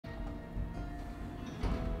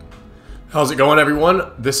How's it going, everyone?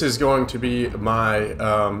 This is going to be my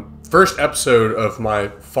first episode of my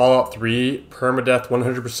Fallout 3 Permadeath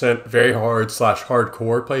 100% very hard /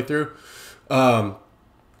 hardcore playthrough.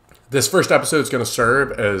 This first episode is going to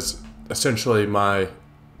serve as essentially my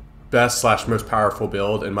best / most powerful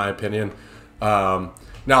build, in my opinion.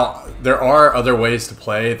 Now, there are other ways to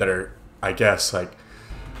play that are, I guess, like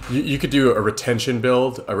you could do a retention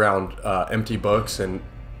build around empty books, and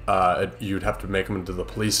you'd have to make them into the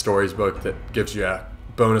police stories book that gives you a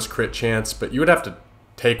bonus crit chance, but you would have to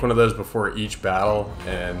take one of those before each battle,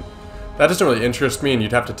 and that doesn't really interest me, and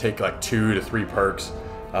you'd have to take like 2 to 3 perks,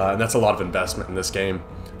 and that's a lot of investment in this game,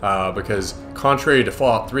 because contrary to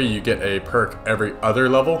Fallout 3, you get a perk every other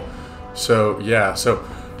level. So yeah,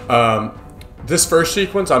 this first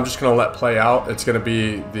sequence I'm just going to let play out. It's going to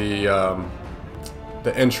be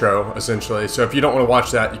the intro, essentially. So if you don't want to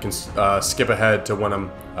watch that, you can skip ahead to when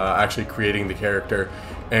I'm actually creating the character.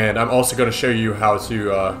 And I'm also going to show you how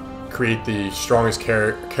to create the strongest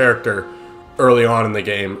character early on in the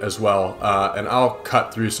game as well. And I'll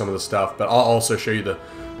cut through some of the stuff, but I'll also show you the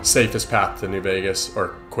safest path to New Vegas,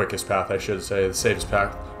 or quickest path, I should say. The safest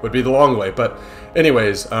path would be the long way. But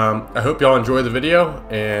anyways, I hope y'all enjoy the video,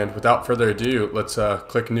 and without further ado, let's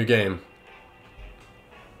click New Game.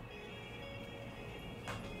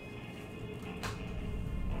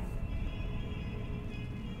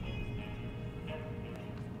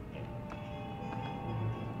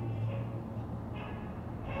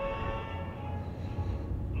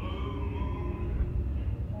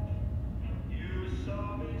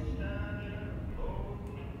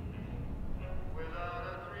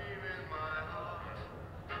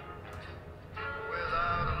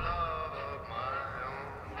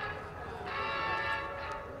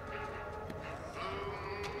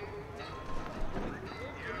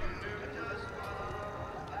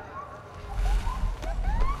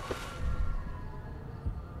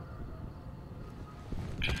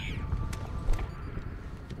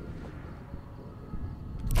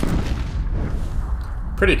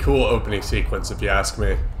 Pretty cool opening sequence, if you ask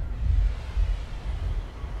me.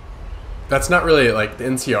 That's not really, like, the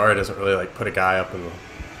NCR doesn't really, like, put a guy up in the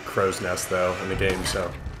crow's nest, though, in the game,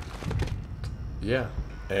 so. Yeah.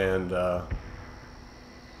 And, a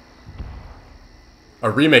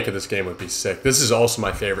remake of this game would be sick. This is also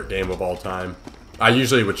my favorite game of all time. I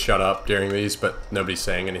usually would shut up during these, but nobody's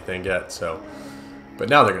saying anything yet, so. But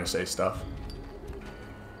now they're gonna say stuff.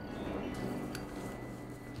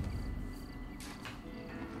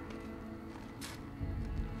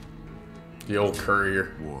 The old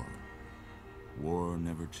courier. War. War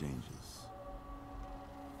never changes.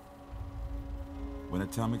 When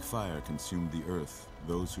atomic fire consumed the earth,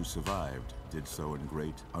 those who survived did so in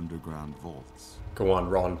great underground vaults. Go on,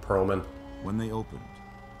 Ron Perlman. When they opened,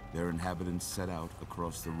 their inhabitants set out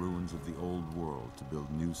across the ruins of the old world to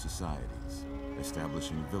build new societies,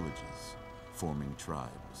 establishing villages, forming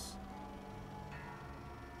tribes.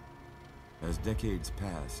 As decades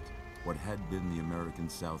passed, what had been the American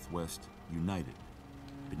Southwest united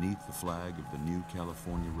beneath the flag of the new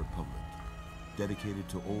California Republic, dedicated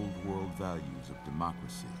to old world values of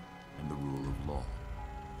democracy and the rule of law.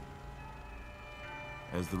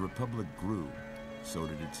 As the Republic grew, so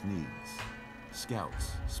did its needs.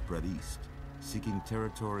 Scouts spread east, seeking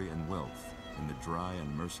territory and wealth in the dry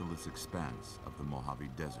and merciless expanse of the Mojave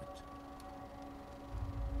Desert.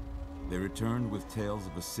 They returned with tales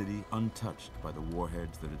of a city untouched by the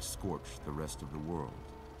warheads that had scorched the rest of the world,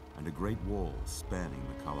 and a great wall spanning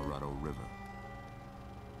the Colorado River.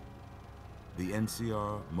 The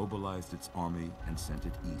NCR mobilized its army and sent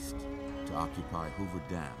it east to occupy Hoover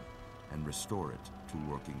Dam and restore it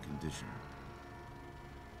to working condition.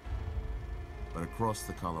 But across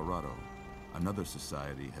the Colorado, another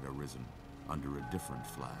society had arisen under a different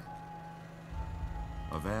flag.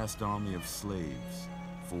 A vast army of slaves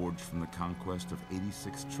forged from the conquest of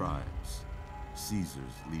 86 tribes,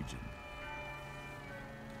 Caesar's Legion.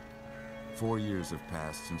 4 years have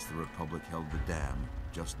passed since the Republic held the dam,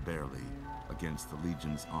 just barely, against the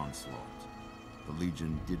Legion's onslaught. The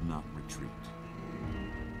Legion did not retreat.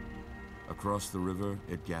 Across the river,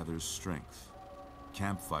 it gathers strength.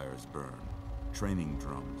 Campfires burn, training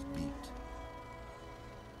drums beat.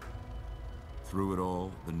 Through it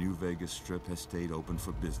all, the New Vegas Strip has stayed open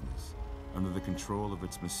for business, under the control of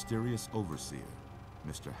its mysterious overseer,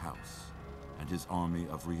 Mr. House, and his army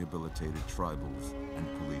of rehabilitated tribals and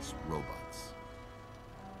police robots.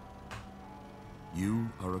 You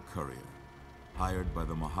are a courier, hired by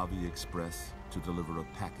the Mojave Express to deliver a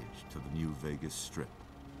package to the New Vegas Strip.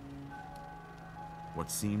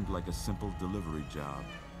 What seemed like a simple delivery job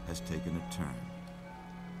has taken a turn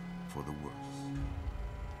for the worse.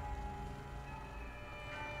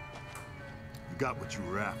 got what you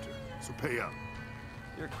were after, so pay up.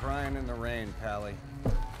 You're crying in the rain, Pally.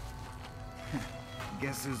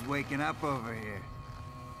 Guess who's waking up over here?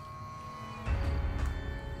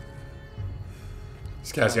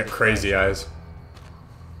 This guy's got crazy eyes.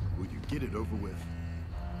 Will you get it over with?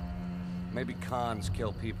 Maybe cons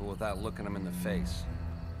kill people without looking them in the face.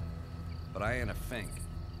 But I ain't a fink.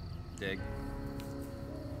 Dig?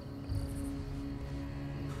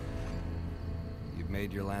 You've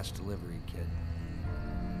made your last delivery, kid.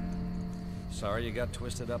 Sorry you got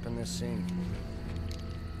twisted up in this scene.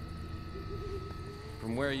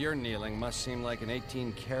 From where you're kneeling must seem like an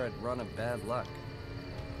 18-carat run of bad luck.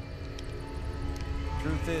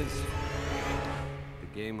 Truth is, the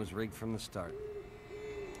game was rigged from the start.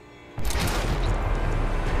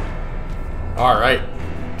 All right,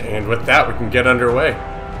 and with that, we can get underway.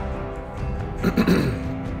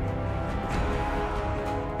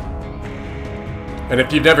 And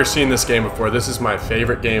if you've never seen this game before, this is my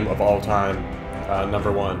favorite game of all time. Number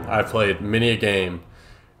one, I've played many a game,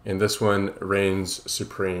 and this one reigns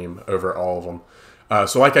supreme over all of them.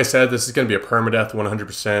 So like I said, this is going to be a permadeath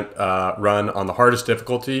 100% run on the hardest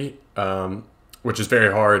difficulty, which is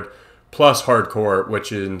very hard, plus hardcore,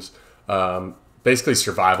 which is basically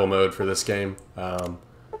survival mode for this game.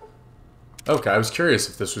 Okay, I was curious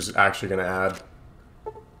if this was actually going to add...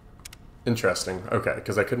 Interesting. Okay,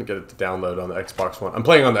 because I couldn't get it to download on the Xbox One. I'm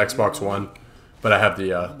playing on the Xbox One, but I have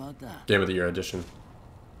the Game of the Year edition.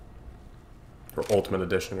 Or Ultimate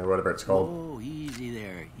Edition, or whatever it's called. Oh, easy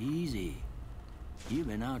there, easy. You've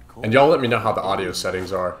been out cold. And y'all let me know how the audio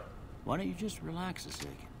settings are. Why don't you just relax a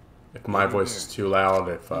second? If my voice is too loud,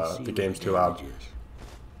 if the game's too loud.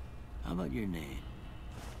 How about your name?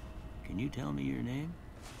 Can you tell me your name?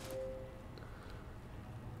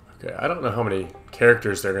 Okay, I don't know how many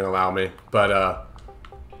characters they're going to allow me, but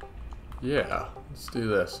yeah, let's do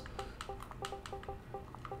this.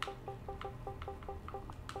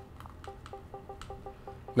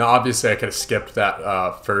 Now, obviously, I could have skipped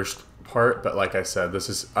that first part, but like I said, this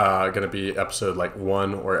is going to be episode like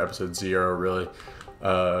 1 or episode 0, really,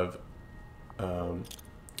 of, and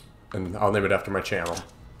I'll name it after my channel.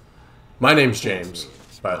 My name's James,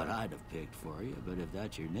 but What I'd have picked for you, but if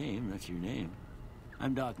that's your name, that's your name.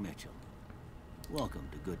 I'm Doc Mitchell. Welcome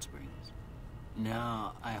to Goodsprings.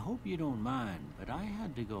 Now, I hope you don't mind, but I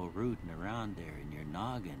had to go rooting around there in your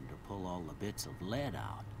noggin to pull all the bits of lead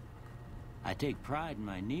out. I take pride in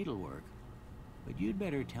my needlework, but you'd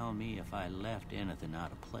better tell me if I left anything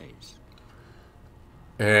out of place.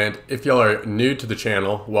 And if y'all are new to the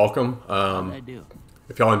channel, welcome. How'd I do?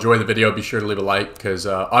 If y'all enjoy the video, be sure to leave a like, because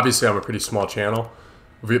obviously I'm a pretty small channel.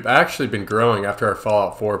 We've actually been growing after our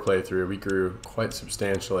Fallout 4 playthrough. We grew quite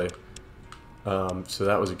substantially. So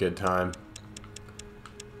that was a good time.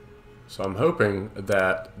 So I'm hoping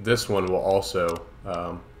that this one will also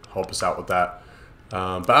help us out with that.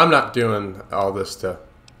 But I'm not doing all this to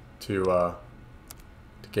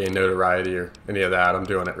gain notoriety or any of that. I'm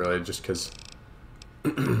doing it really just because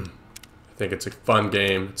I think it's a fun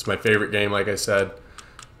game. It's my favorite game, like I said.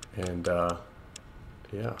 And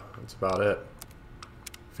yeah, that's about it.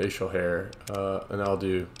 Facial hair, and I'll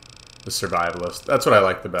do the survivalist. That's what I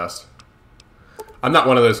like the best. I'm not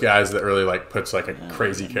one of those guys that really like puts like a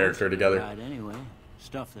crazy character together. Right, anyway,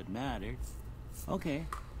 stuff that mattered. Okay,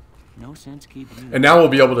 no sense keeping you. And now we'll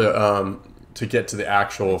be able to get to the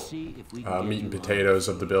actual meat and potatoes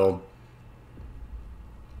of the build.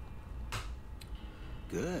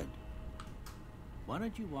 Good. Why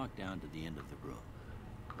don't you walk down to the end of the room,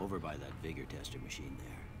 over by that vigor tester machine there.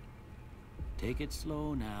 Take it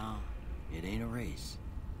slow now. It ain't a race.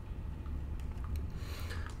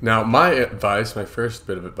 Now, my advice, my first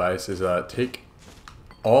bit of advice is take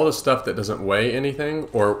all the stuff that doesn't weigh anything,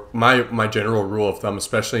 or my general rule of thumb,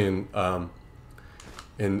 especially in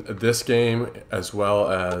this game, as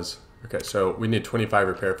well as, okay, so we need 25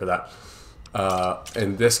 repair for that.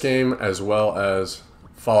 In this game, as well as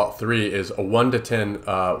Fallout 3, is a 1 to 10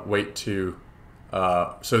 weight to,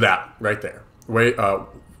 so that, right there. Weight,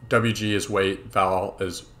 WG is weight, val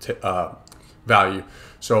is value.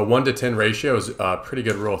 So a 1 to 10 ratio is a pretty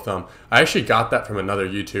good rule of thumb. I actually got that from another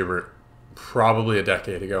YouTuber probably a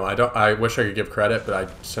decade ago. I wish I could give credit, but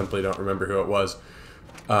I simply don't remember who it was.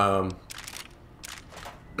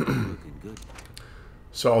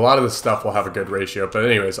 So a lot of this stuff will have a good ratio. But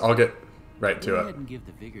anyways, I'll get right to it. Give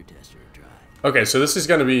the vigor tester a try. Okay, so this is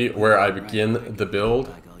going to be where I begin the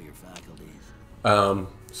build. As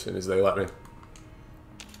soon as they let me.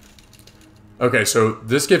 Okay, so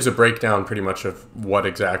this gives a breakdown pretty much of what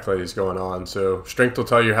exactly is going on. So strength will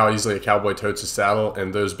tell you how easily a cowboy totes his saddle,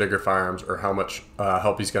 and those bigger firearms are how much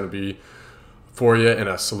help he's going to be for you in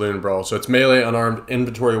a saloon brawl. So it's melee, unarmed,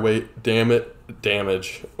 inventory weight,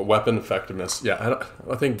 damage, weapon effectiveness. Yeah,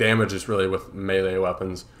 I think damage is really with melee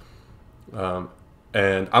weapons. And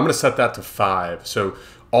I'm going to set that to 5. So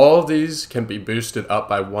all of these can be boosted up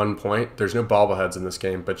by 1 point. There's no bobbleheads in this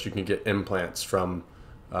game, but you can get implants from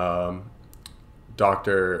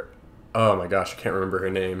Dr. Oh my gosh, I can't remember her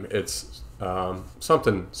name. It's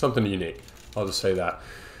something unique. I'll just say that.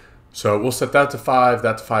 So we'll set that to 5,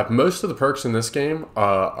 that to 5. Most of the perks in this game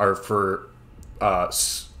are for,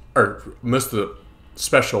 or most of the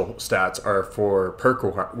special stats are for perk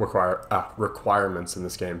requirements in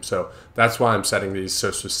this game. So that's why I'm setting these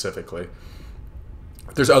so specifically.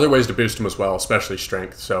 There's other ways to boost them as well, especially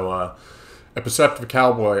strength. So a perceptive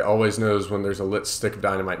cowboy always knows when there's a lit stick of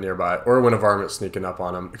dynamite nearby, or when a varmint's sneaking up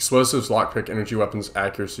on him. Explosives, lockpick, energy weapons,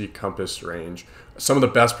 accuracy, compass, range. Some of the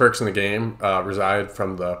best perks in the game reside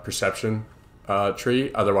from the perception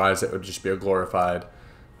tree. Otherwise, it would just be a glorified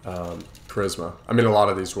charisma. I mean, a lot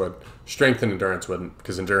of these would. Strength and endurance wouldn't,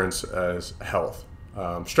 because endurance is health.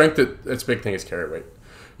 Strength, its big thing is carry weight.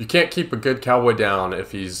 You can't keep a good cowboy down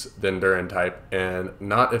if he's the endurance type, and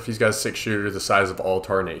not if he's got a 6-shooter the size of all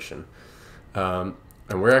Tarnation. And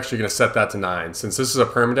we're actually going to set that to 9. Since this is a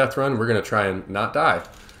permadeath run, we're going to try and not die.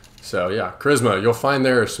 So yeah, charisma. You'll find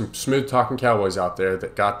there are some smooth-talking cowboys out there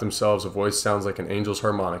that got themselves a voice sounds like an angel's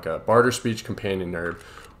harmonica. Barter speech, companion nerd.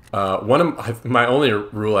 One of my only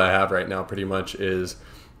rule I have right now pretty much is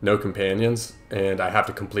no companions, and I have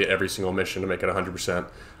to complete every single mission to make it 100%.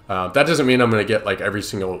 That doesn't mean I'm going to get like every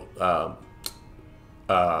single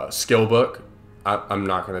skill book. I'm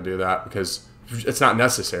not going to do that because it's not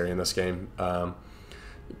necessary in this game.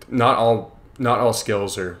 Not all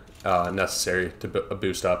skills are necessary to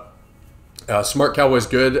boost up. Smart Cowboy's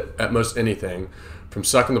good at most anything, from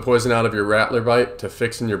sucking the poison out of your rattler bite to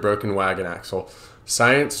fixing your broken wagon axle.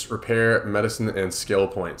 Science, repair, medicine, and skill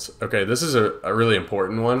points. Okay, this is a really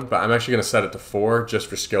important one, but I'm actually going to set it to 4 just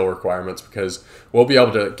for skill requirements, because we'll be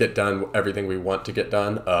able to get done everything we want to get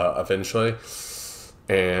done eventually.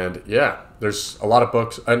 And yeah, there's a lot of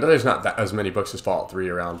books. And there's not as many books as Fallout 3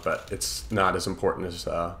 around, but it's not as important as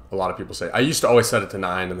a lot of people say. I used to always set it to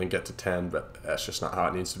 9 and then get to 10, but that's just not how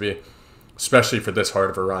it needs to be, especially for this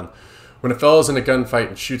hard of a run. When a fella's in a gunfight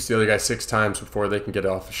and shoots the other guy 6 times before they can get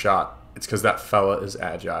off a shot, it's because that fella is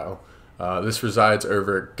agile. This resides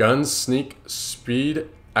over guns, sneak, speed,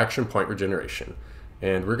 action point regeneration.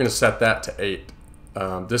 And we're going to set that to 8.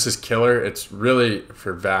 This is killer. It's really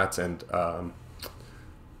for VATS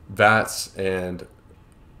and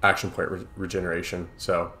action point regeneration.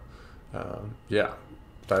 So yeah,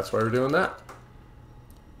 that's why we're doing that.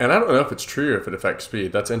 And I don't know if it's true if it affects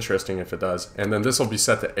speed. That's interesting if it does. And then this will be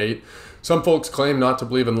set to 8. Some folks claim not to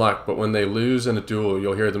believe in luck, but when they lose in a duel,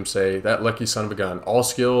 you'll hear them say, "That lucky son of a gun." All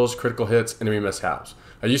skills, critical hits, enemy mishaps.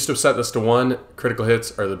 I used to set this to 1. Critical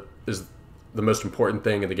hits is the most important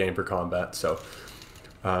thing in the game for combat. So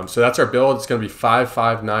so that's our build. It's going to be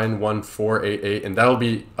 5591488, and that'll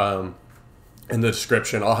be in the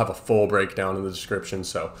description. I'll have a full breakdown in the description.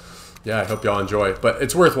 So yeah, I hope y'all enjoy. But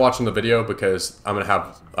it's worth watching the video because I'm going to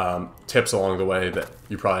have tips along the way that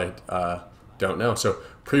you probably don't know. So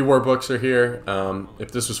pre-war books are here.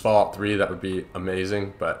 If this was Fallout 3, that would be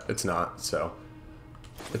amazing, but it's not. So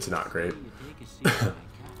it's not great.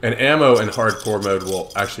 And ammo in hardcore mode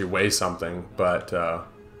will actually weigh something, but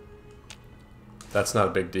that's not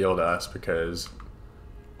a big deal to us because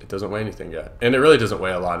it doesn't weigh anything yet. And it really doesn't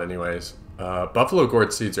weigh a lot anyways. Buffalo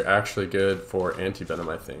gourd seeds are actually good for anti-venom,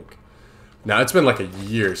 I think. Now, it's been like a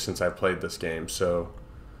year since I played this game, so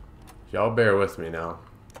y'all bear with me now.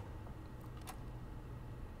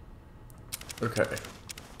 Okay.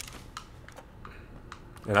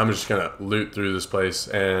 And I'm just going to loot through this place,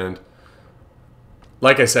 and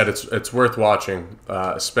like I said, it's worth watching,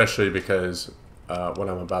 especially because what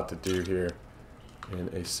I'm about to do here in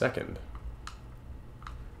a second.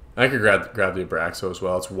 I could grab the Abraxo as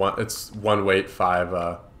well. It's one weight,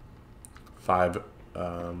 5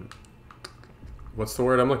 what's the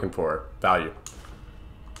word I'm looking for? Value.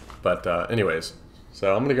 But anyways,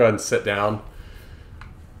 so I'm gonna go ahead and sit down.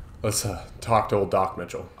 Let's talk to old Doc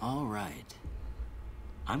Mitchell. All right.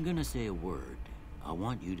 I'm gonna say a word. I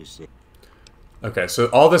want you to say. Okay, so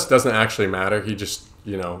all this doesn't actually matter. He just,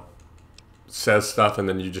 says stuff and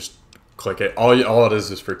then you just click it. All it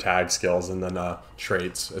is for tag skills and then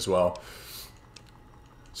traits as well.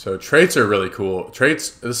 So traits are really cool. Traits,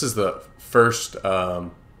 this is the first, I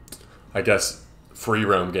guess, free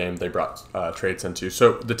roam game they brought traits into.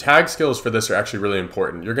 So the tag skills for this are actually really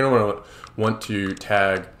important. You're going to want to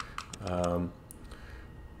tag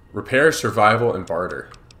repair, survival, and barter.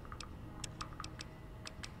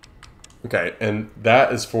 Okay, and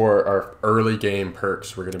that is for our early game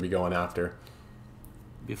perks we're going to be going after.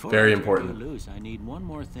 Before Very I turn important. you loose, I need one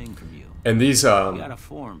more thing from you. And these I got a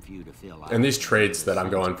form for you to fill out. and these traits that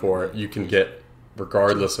I'm going for, you can get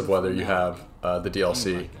regardless of whether you have the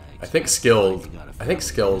DLC. I think skilled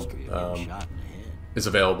is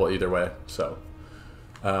available either way. So,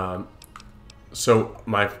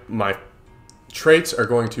 my traits are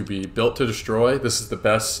going to be built to destroy. This is the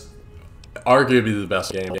best, arguably the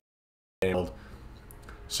best game.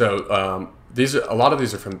 So a lot of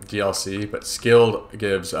these are from DLC, but skilled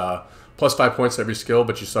gives plus 5 points to every skill,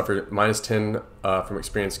 but you suffer minus 10 from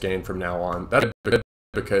experience gain from now on. That's good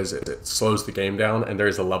because it slows the game down, and there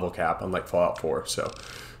is a level cap, unlike Fallout 4. So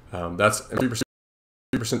that's a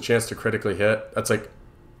 3% chance to critically hit. That's like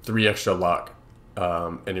 3 extra luck,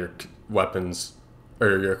 and your weapons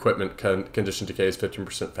or your equipment condition decay is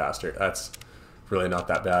 15% faster. That's really not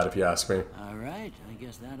that bad if you ask me. All right, I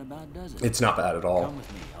guess that about does it. It's not bad at all. Come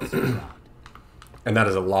with me, I'll see you out. And that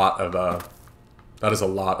is a lot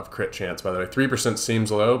of crit chance, by the way. 3%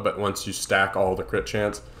 seems low, but once you stack all the crit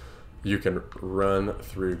chance, you can run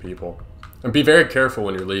through people. And be very careful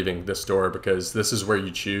when you're leaving this door, because this is where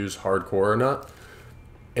you choose hardcore or not.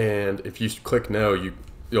 And if you click no,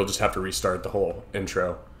 you'll just have to restart the whole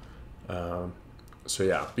intro. So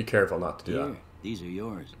yeah, be careful not to do that. These are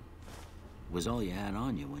yours. Was all you had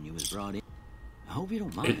on you when you was brought in. I hope you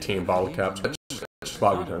don't mind. 18 bottle caps.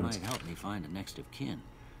 Thought it might help me find a next of kin,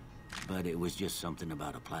 but it was just something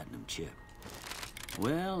about a platinum chip.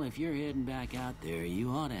 Well, if you're heading back out there, you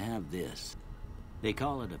ought to have this. They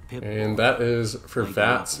call it a pip. And that is for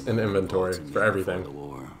VATs and inventory, for everything. The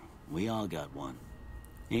war. We all got one.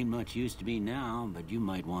 Ain't much use to me now, but you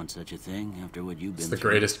might want such a thing after what you've been through. It's the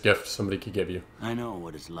greatest gift somebody could give you. I know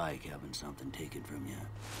what it's like having something taken from you.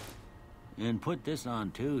 And put this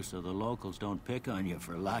on too, so the locals don't pick on you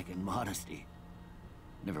for lacking modesty.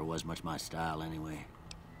 Never was much my style anyway.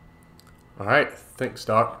 Alright, thanks,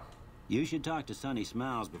 Doc. You should talk to Sonny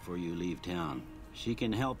Smiles before you leave town. She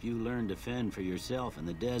can help you learn to fend for yourself in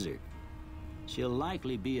the desert. She'll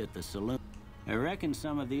likely be at the saloon. I reckon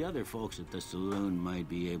some of the other folks at the saloon might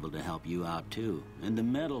be able to help you out too. And the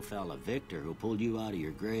metal fella, Victor, who pulled you out of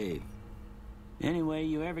your grave. Anyway,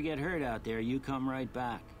 you ever get hurt out there, you come right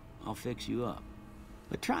back. I'll fix you up.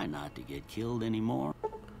 But try not to get killed anymore.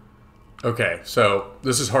 Okay, so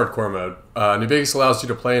this is hardcore mode. New Vegas allows you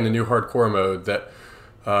to play in a new hardcore mode that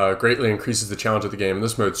greatly increases the challenge of the game. In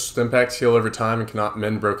this mode, stimpaks heal over time and cannot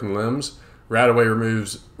mend broken limbs. Radaway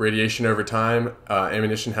removes radiation over time.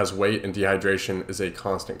 Ammunition has weight, and dehydration is a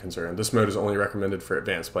constant concern. This mode is only recommended for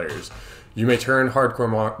advanced players. You may turn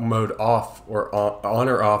hardcore mode off or on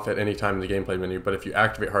or off at any time in the gameplay menu, but if you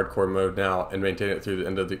activate hardcore mode now and maintain it through the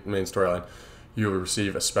end of the main storyline, you will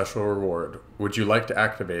receive a special reward. Would you like to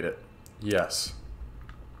activate it? Yes.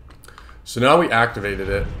 So now we activated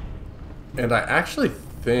it, and I actually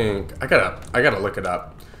think I gotta look it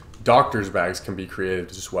up. Doctor's bags can be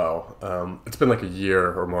created as well. It's been like a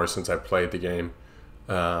year or more since I played the game,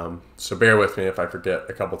 so bear with me if I forget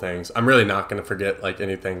a couple things. I'm really not going to forget like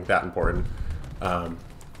anything that important,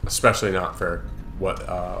 especially not for what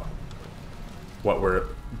we're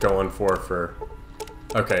going for.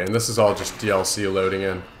 Okay, and this is all just DLC loading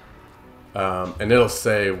in, and it'll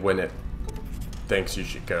say when it thinks you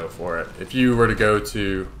should go for it. If you were to go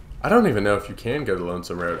to, I don't even know if you can go to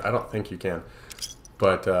Lonesome Road. I don't think you can.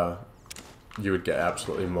 But you would get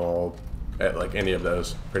absolutely mauled at like any of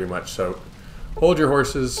those, pretty much. So hold your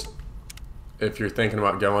horses if you're thinking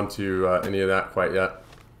about going to any of that quite yet.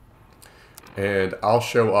 And I'll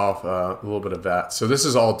show off a little bit of that. So this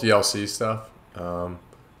is all DLC stuff. I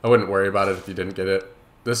wouldn't worry about it if you didn't get it.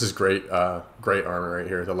 This is great, great armor right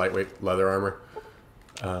here, the lightweight leather armor.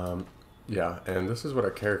 Yeah, and this is what our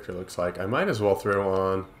character looks like. I might as well throw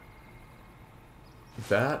on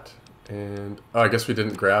that. And oh, I guess we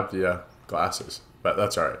didn't grab the glasses, but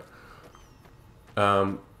that's all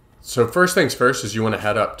right. So first things first is you want to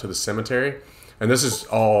head up to the cemetery, and this is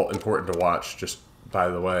all important to watch, just by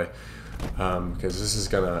the way, because this is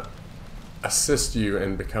gonna assist you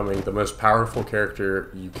in becoming the most powerful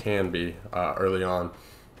character you can be early on.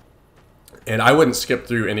 And I wouldn't skip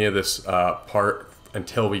through any of this part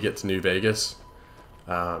until we get to New Vegas,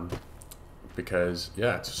 because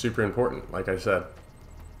yeah, it's super important, like I said.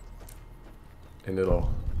 And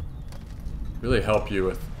it'll really help you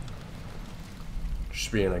with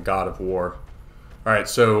just being a god of war. Alright,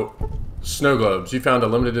 so snow globes. You found a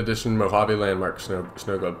limited edition Mojave landmark snow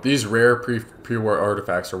globe. These rare pre-war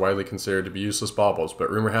artifacts are widely considered to be useless baubles, but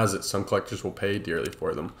rumor has it some collectors will pay dearly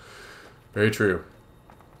for them. Very true.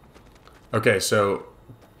 Okay, so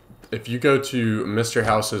if you go to Mr.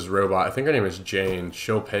 House's robot, I think her name is Jane,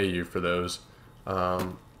 she'll pay you for those.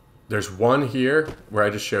 There's one here where I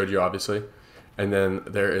just showed you, obviously. And then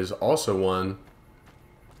there is also one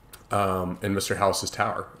in Mr. House's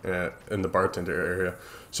tower in the bartender area.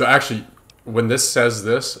 So actually, when this says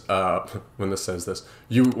this,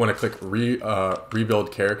 you want to click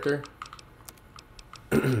rebuild character,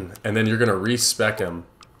 and then you're going to respec him.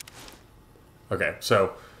 Okay,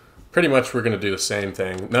 so pretty much we're going to do the same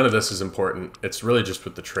thing. None of this is important. It's really just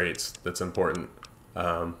with the traits that's important.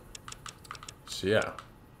 So yeah.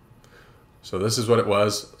 So this is what it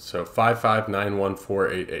was. So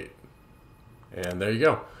 5591488. And there you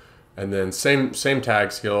go. And then same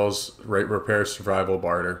tag skills, right? Repair, survival,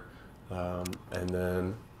 barter. And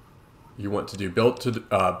then you want to do built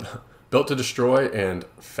to destroy and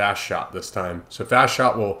fast shot this time. So fast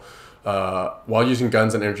shot will, while using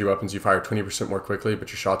guns and energy weapons, you fire 20% more quickly, but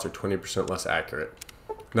your shots are 20% less accurate.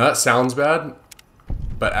 Now that sounds bad,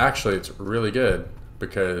 but actually it's really good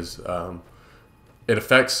because it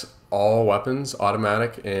affects all weapons,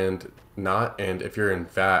 automatic and not. And if you're in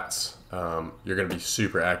VATS, you're going to be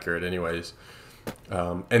super accurate anyways.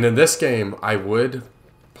 And in this game, I would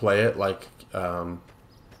play it like a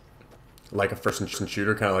first-person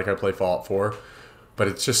shooter, kind of like I play Fallout 4. But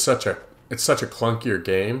it's just such a clunkier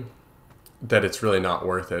game that it's really not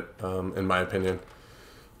worth it, in my opinion.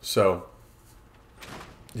 So,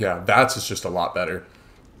 yeah, VATS is just a lot better.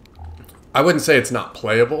 I wouldn't say it's not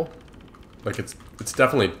playable. Like it's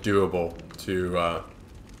definitely doable to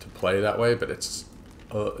play that way, but it's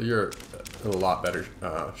you're in a lot better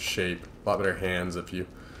shape, a lot better hands if you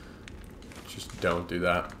just don't do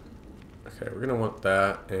that. Okay, we're gonna want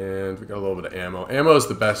that, and we got a little bit of ammo. Ammo is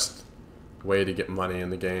the best way to get money in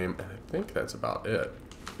the game, and I think that's about it.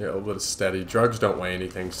 Yeah, a little bit of steady. Drugs don't weigh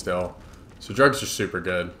anything still, so drugs are super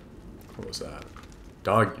good. What was that?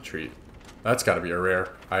 Doggy treat. That's got to be a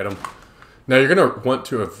rare item. Now you're gonna want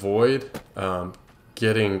to avoid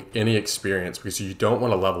getting any experience because you don't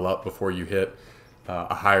want to level up before you hit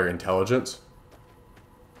a higher intelligence.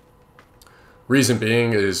 Reason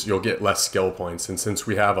being is you'll get less skill points, and since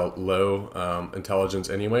we have a low intelligence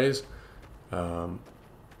anyways,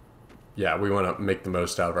 yeah, we want to make the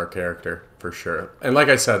most out of our character for sure. And like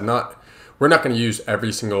I said, we're not going to use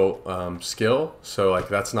every single skill, so like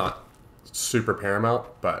that's not super paramount,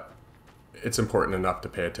 but it's important enough to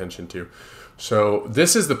pay attention to. So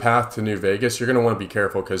this is the path to New Vegas. You're going to want to be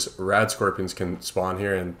careful because rad scorpions can spawn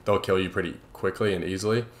here and they'll kill you pretty quickly and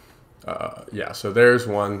easily. Yeah, so there's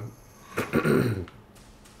one.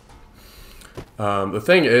 The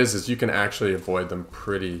thing is you can actually avoid them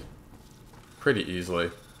pretty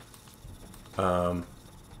easily. So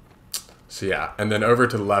yeah, and then over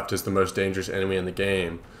to the left is the most dangerous enemy in the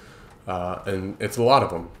game, and it's a lot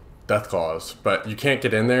of them, Deathclaws. But you can't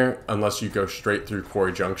get in there unless you go straight through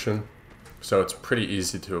Quarry Junction. So it's pretty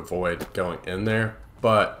easy to avoid going in there,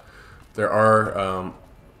 but there are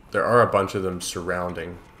a bunch of them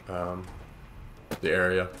surrounding the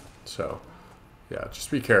area. So yeah, just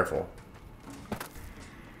be careful.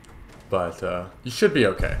 But you should be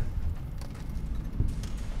okay.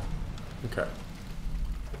 Okay.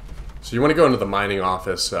 So you want to go into the mining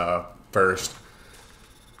office first.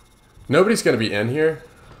 Nobody's going to be in here,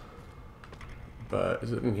 but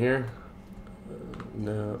is it in here?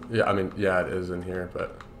 No. Yeah, I mean, yeah, it is in here,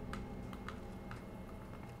 but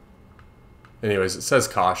anyways, it says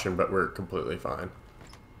caution, but we're completely fine.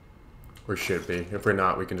 We should be. If we're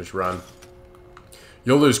not, we can just run.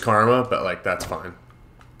 You'll lose karma, but like that's fine.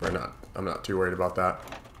 I'm not too worried about that.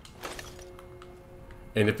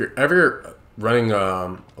 And if you're ever running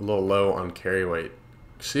a little low on carry weight,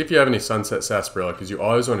 see if you have any Sunset Sarsaparilla, because you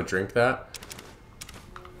always want to drink that.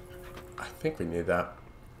 I think we need that.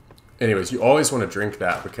 Anyways, you always want to drink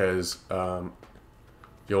that because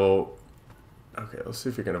you'll... Okay, let's see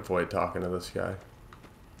if we can avoid talking to this guy.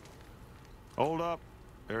 Hold up.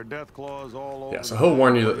 There are death claws all over. Yeah, so he'll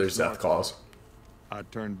warn you that there's death claws.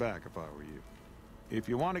 I'd turn back if I were you. If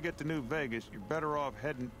you want to get to New Vegas, you're better off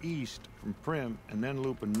heading east from Prim and then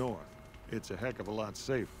looping north. It's a heck of a lot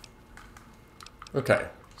safer. Okay,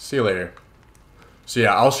 see you later. So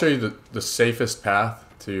yeah, I'll show you the safest path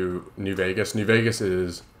to New Vegas. New Vegas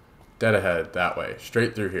is dead ahead that way,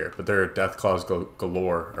 straight through here. But there are death claws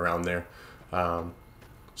galore around there.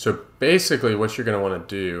 So basically what you're going to want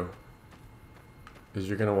to do is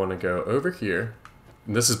you're going to want to go over here.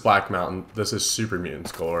 And this is Black Mountain. This is super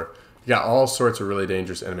mutants galore. You got all sorts of really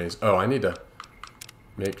dangerous enemies. Oh, I need to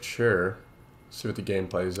make sure. See what the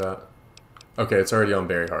gameplay is at. Okay, it's already on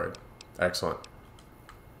very hard. Excellent.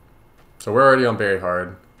 So we're already on very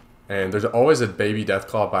hard. And there's always a baby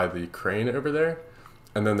Deathclaw by the crane over there.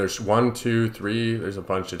 And then there's 1, 2, 3. There's a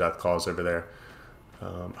bunch of death claws over there.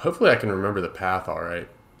 Hopefully I can remember the path all right.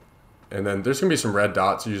 And then there's going to be some red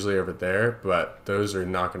dots usually over there, but those are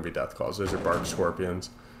not going to be death claws. Those are bark scorpions.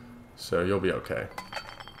 So you'll be okay.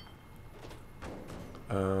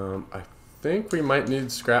 I think we might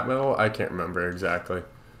need scrap metal. I can't remember exactly.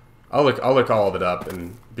 I'll look all of it up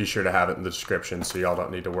and be sure to have it in the description so y'all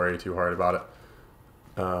don't need to worry too hard about it.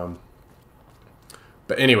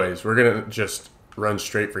 But anyways, we're going to just run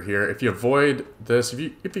straight for here. If you avoid this,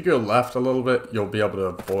 if you go left a little bit, you'll be able to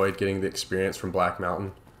avoid getting the experience from Black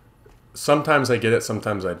Mountain. Sometimes I get it,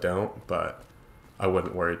 sometimes I don't, but I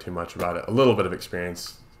wouldn't worry too much about it. A little bit of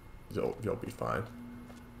experience, you'll be fine.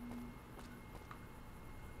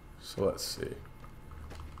 So let's see.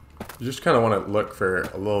 You just kind of want to look for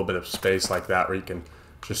a little bit of space like that where you can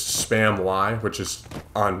just spam Y, which is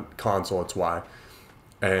on console, it's Y,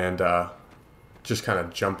 and just kind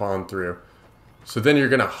of jump on through. So then you're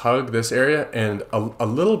going to hug this area, and a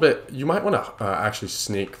little bit, you might want to actually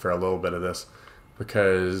sneak for a little bit of this,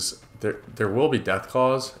 because there will be death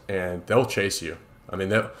claws, and they'll chase you. I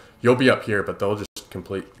mean, you'll be up here, but they'll just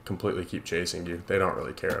completely keep chasing you. They don't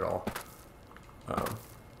really care at all.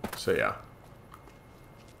 So yeah.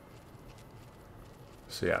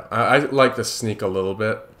 So yeah, I like to sneak a little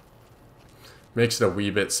bit. Makes it a wee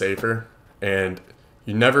bit safer, and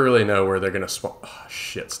you never really know where they're gonna spawn. Oh,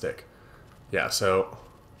 shit stick. Yeah, so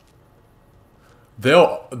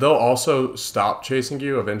they'll also stop chasing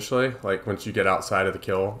you eventually, like once you get outside of the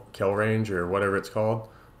kill range or whatever it's called.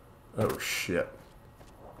 Oh shit.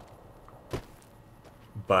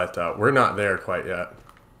 But we're not there quite yet.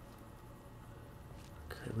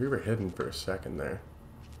 Okay, we were hidden for a second there.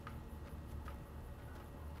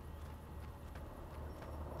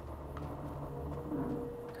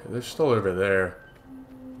 Okay, they're still over there.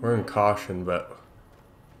 We're in caution, but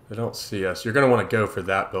they don't see us. You're going to want to go for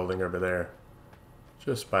that building over there.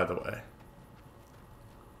 Just by the way.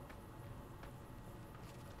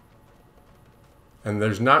 And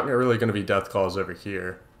there's not really going to be death calls over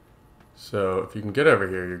here. So if you can get over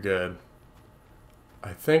here, you're good.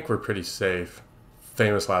 I think we're pretty safe.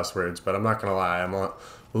 Famous last words, but I'm not going to lie. I'm a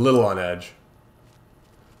little on edge.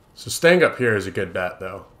 So staying up here is a good bet,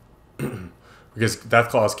 though. Because death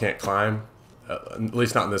claws can't climb. At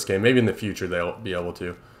least not in this game. Maybe in the future they'll be able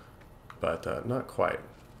to. But not quite.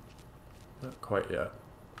 Not quite yet.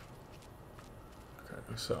 Okay,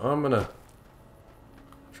 so I'm going to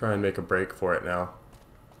try and make a break for it now.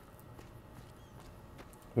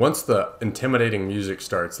 Once the intimidating music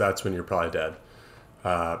starts, that's when you're probably dead.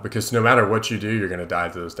 Because no matter what you do, you're going to die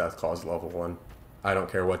to those death claws level 1. I don't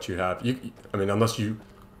care what you have. I mean, unless you...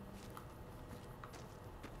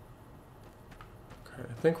 Okay,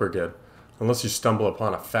 I think we're good. Unless you stumble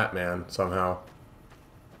upon a fat man somehow.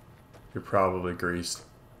 You're probably greased.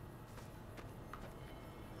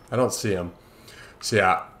 I don't see him. So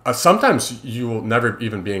yeah, sometimes you will never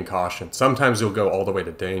even be in caution. Sometimes you'll go all the way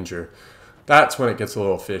to danger. That's when it gets a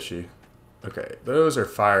little fishy. Okay, those are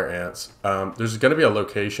fire ants. There's going to be a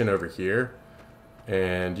location over here,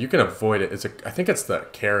 and you can avoid it. I think it's the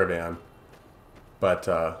caravan, but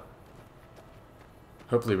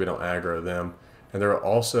hopefully we don't aggro them. And there's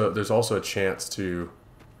also a chance to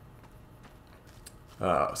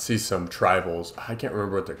see some tribals. I can't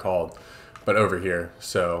remember what they're called, but over here.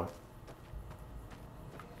 So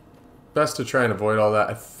best to try and avoid all that.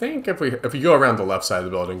 I think if you go around the left side of the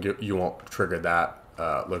building, you won't trigger that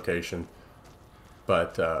location.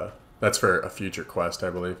 But that's for a future quest, I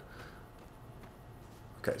believe.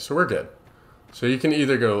 Okay, so we're good. So you can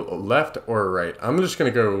either go left or right. I'm just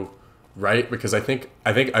gonna go right because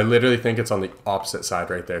I literally think it's on the opposite side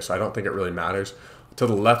right there. So I don't think it really matters. To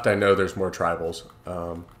the left, I know there's more tribals.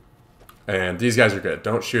 And these guys are good.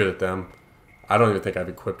 Don't shoot at them. I don't even think I've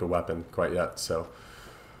equipped a weapon quite yet. So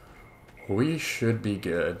we should be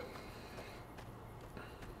good.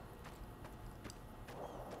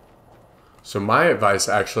 So my advice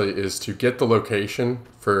actually is to get the location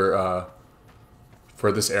for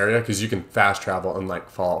this area because you can fast travel unlike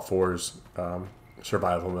Fallout 4's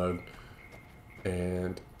survival mode.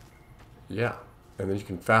 And yeah, and then you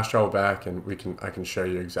can fast travel back, and I can show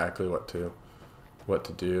you exactly what to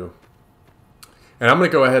do. And I'm gonna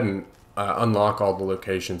go ahead and unlock all the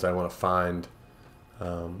locations I want to find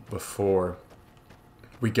before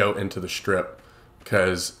we go into the strip,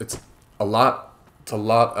 because it's a lot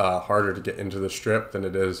harder to get into the strip than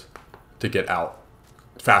it is to get out,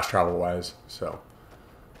 fast travel wise. So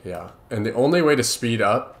yeah, and the only way to speed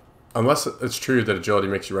up, unless it's true that agility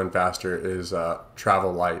makes you run faster, is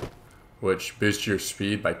travel light, which boosts your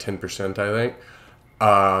speed by 10%, I think.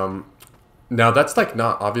 Now that's like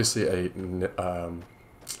not obviously a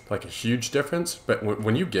like a huge difference, but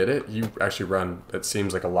when you get it, you actually run, it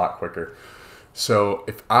seems like a lot quicker. So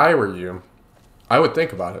if I were you, I would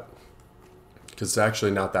think about it, because it's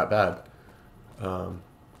actually not that bad.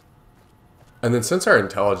 And then since our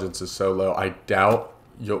intelligence is so low, I doubt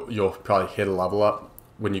you'll probably hit a level up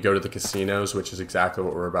when you go to the casinos, which is exactly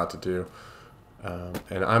what we're about to do.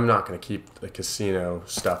 And I'm not going to keep the casino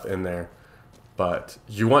stuff in there, but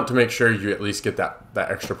you want to make sure you at least get that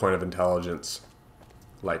extra point of intelligence,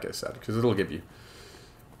 like I said, because it'll give you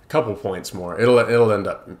a couple points more. It'll end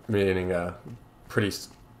up meaning a pretty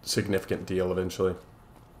significant deal eventually.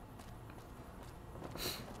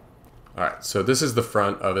 All right, so this is the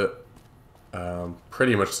front of it,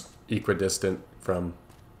 pretty much equidistant from.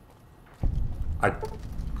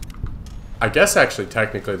 I guess actually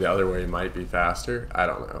technically the other way might be faster. I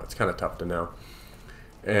don't know. It's kind of tough to know.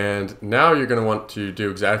 And now you're going to want to do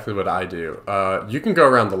exactly what I do. You can go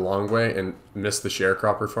around the long way and miss the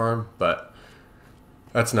sharecropper farm, but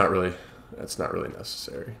that's not really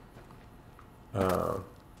necessary.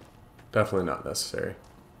 Definitely not necessary.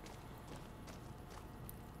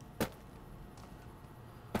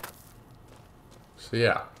 So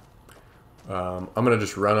yeah, I'm going to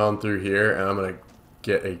just run on through here, and I'm going to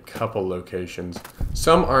get a couple locations.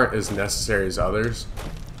 Some aren't as necessary as others,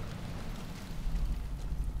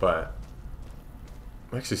 but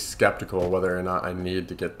I'm actually skeptical whether or not I need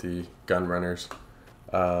to get the gun runners.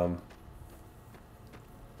 I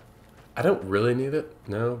don't really need it,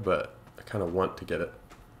 no, but I kind of want to get it.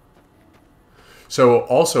 So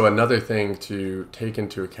also another thing to take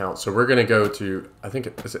into account. So we're going to go to, I think,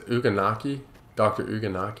 is it Uganaki? Dr.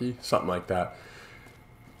 Uganaki? Something like that.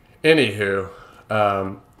 Anywho,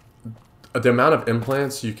 the amount of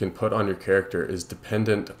implants you can put on your character is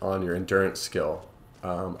dependent on your endurance skill.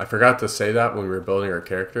 I forgot to say that when we were building our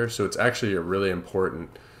character, so it's actually a really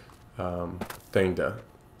important thing to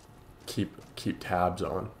keep tabs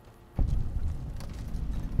on.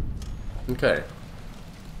 Okay.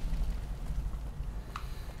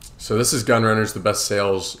 So this is Gunrunners, the best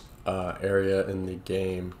sales area in the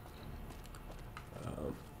game.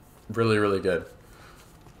 Really, really good.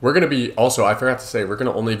 We're going to be, also, I forgot to say, we're going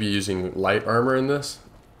to only be using light armor in this.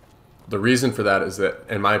 The reason for that is that,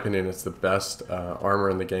 in my opinion, it's the best armor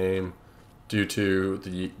in the game due to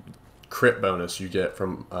the crit bonus you get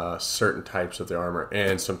from certain types of the armor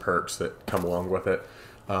and some perks that come along with it.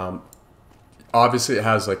 Obviously, it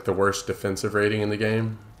has like the worst defensive rating in the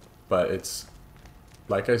game, but it's,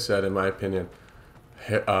 like I said, in my opinion,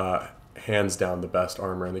 hands down the best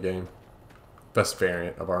armor in the game. Best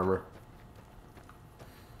variant of armor.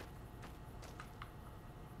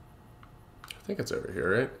 I think it's over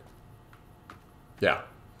here, right? Yeah.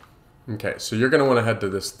 Okay, so you're going to want to head to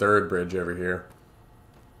this third bridge over here.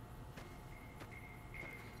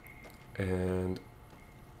 And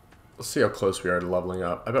let's see how close we are to leveling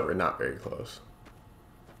up. I bet we're not very close.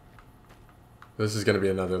 This is going to be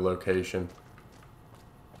another location.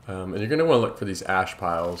 And you're going to want to look for these ash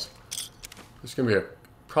piles. There's going to be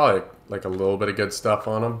probably like a little bit of good stuff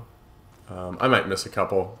on them. I might miss a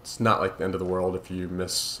couple. It's not like the end of the world if you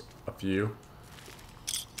miss a few.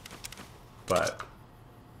 But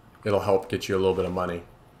it'll help get you a little bit of money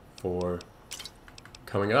for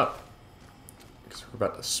coming up. Because we're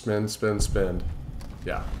about to spend.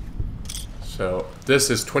 Yeah. So this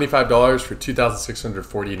is $25 for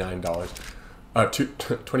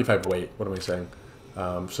 $2,649. 25 weight. What am I saying?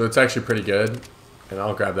 So it's actually pretty good. And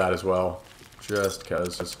I'll grab that as well. Just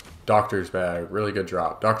because. It's Doctor's bag. Really good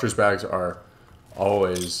drop. Doctor's bags are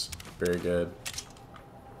always very good.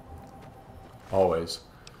 Always.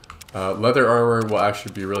 Leather armor will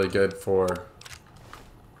actually be really good for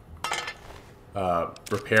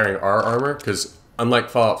repairing our armor, because unlike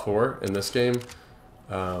Fallout 4 in this game,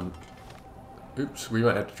 oops, we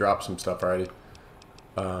might have to drop some stuff already.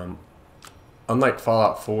 Unlike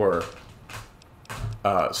Fallout 4,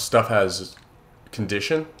 stuff has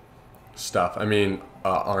condition.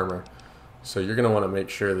 Armor. So you're going to want to make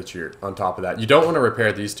sure that you're on top of that. You don't want to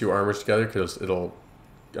repair these two armors together, because it'll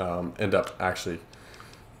end up actually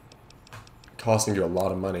costing you a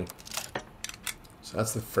lot of money. So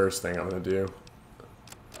that's the first thing I'm going to do.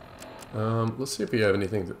 Let's see if we have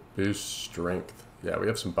anything that boosts strength. Yeah, we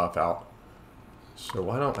have some buff out. So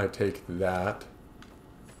why don't I take that?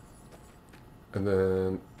 And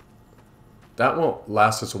then that won't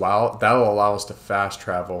last us a while. That'll allow us to fast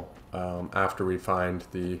travel after we find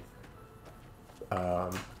the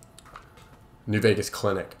New Vegas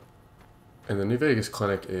Clinic. And the New Vegas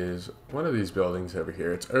Clinic is one of these buildings over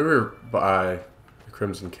here. It's over by the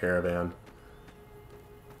Crimson Caravan.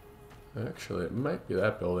 Actually, it might be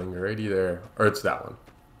that building already there. Or it's that one.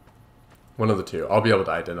 One of the two. I'll be able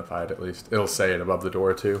to identify it at least. It'll say it above the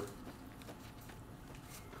door too.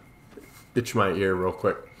 Itch my ear real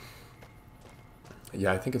quick.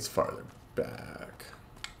 Yeah, I think it's farther back.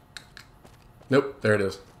 Nope, there it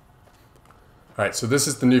is. Alright, so this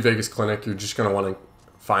is the New Vegas clinic. You're just going to want to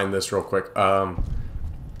find this real quick.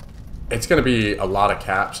 It's going to be a lot of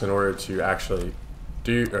caps in order to actually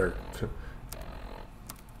do or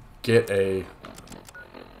get a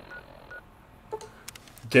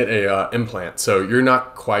implant. So you're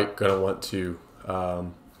not quite going to want to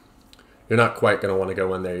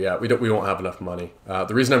go in there yet. We won't have enough money.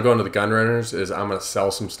 The reason I'm going to the gun runners is I'm going to sell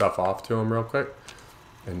some stuff off to them real quick.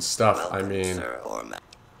 And stuff, I mean,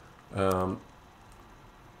 I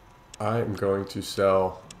am going to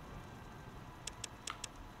sell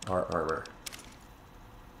our armor.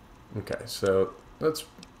 Okay, so let's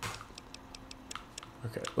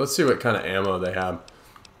see what kind of ammo they have.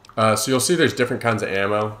 So you'll see there's different kinds of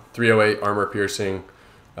ammo. 308 armor piercing.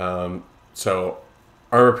 So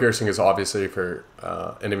armor piercing is obviously for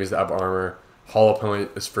enemies that have armor. Hollow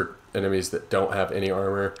point is for enemies that don't have any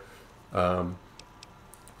armor.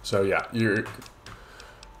 So yeah, you're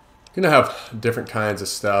gonna have different kinds of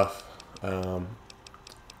stuff. And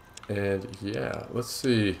yeah, let's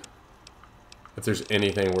see if there's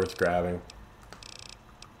anything worth grabbing.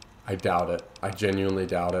 I doubt it. I genuinely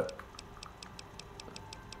doubt it.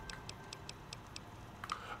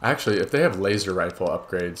 Actually, if they have laser rifle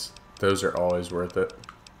upgrades, those are always worth it.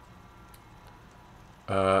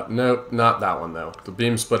 Nope, not that one though. The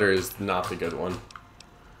beam splitter is not the good one.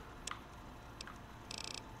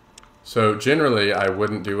 So generally, I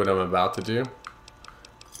wouldn't do what I'm about to do,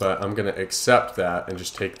 but I'm gonna accept that and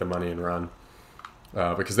just take the money and run.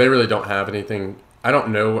 Because they really don't have anything. I don't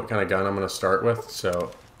know what kind of gun I'm gonna start with,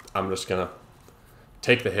 so I'm just gonna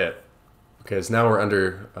take the hit. Because now we're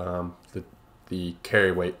under the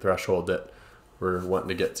carry weight threshold that we're wanting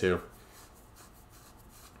to get to.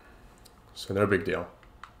 So no big deal.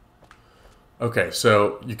 Okay,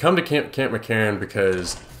 so you come to Camp McCarran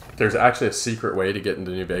because there's actually a secret way to get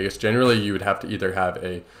into New Vegas. Generally, you would have to either have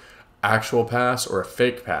a actual pass or a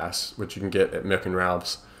fake pass, which you can get at Mick and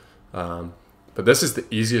Ralph's. But this is the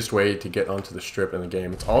easiest way to get onto the strip in the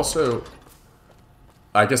game. It's also,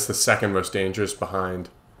 I guess, the second most dangerous behind.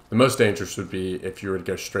 The most dangerous would be if you were to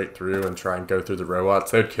go straight through and try and go through the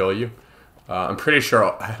robots. They would kill you. I'm pretty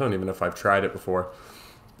sure, I don't even know if I've tried it before,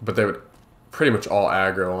 but they would pretty much all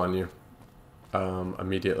aggro on you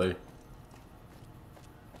immediately.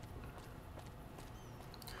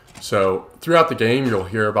 So throughout the game, you'll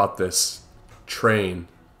hear about this train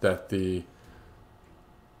that the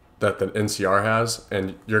NCR has,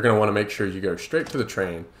 and you're going to want to make sure you go straight to the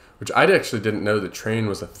train, which I actually didn't know the train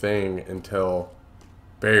was a thing until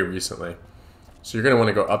very recently. So you're going to want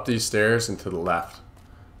to go up these stairs and to the left.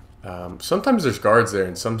 Sometimes there's guards there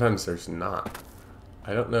and sometimes there's not.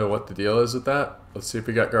 I don't know what the deal is with that. Let's see if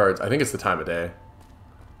we got guards. I think it's the time of day.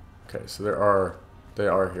 Okay, so they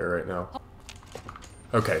are here right now.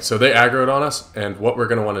 Okay, so they aggroed on us, and what we're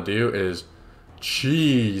going to want to do is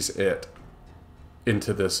cheese it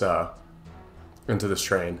into this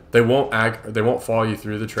train. They won't follow you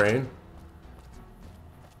through the train.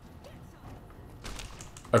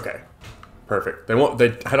 Okay, perfect.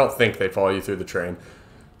 I don't think they follow you through the train,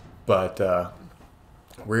 but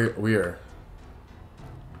we are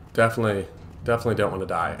definitely don't want to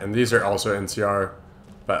die. And these are also NCR,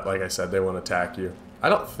 but like I said, they won't attack you. I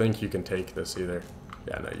don't think you can take this either.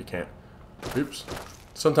 Yeah, no, you can't. Oops.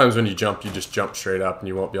 Sometimes when you jump, you just jump straight up and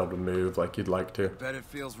you won't be able to move like you'd like to. Bet it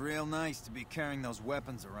feels real nice to be carrying those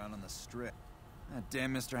weapons around on the strip. That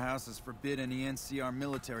damn Mr. House has forbid any NCR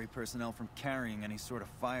military personnel from carrying any sort of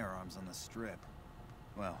firearms on the strip.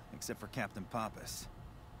 Well, except for Captain Pappas.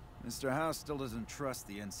 Mr. House still doesn't trust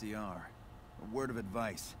the NCR. A word of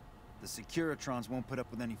advice. The Securitrons won't put up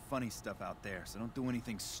with any funny stuff out there, so don't do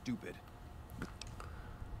anything stupid.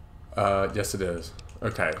 Yes it is.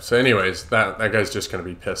 Okay, so anyways, that guy's just going to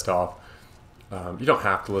be pissed off. You don't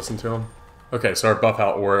have to listen to him. Okay, so our buff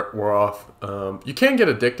out wore off. You can get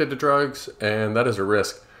addicted to drugs, and that is a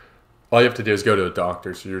risk. All you have to do is go to a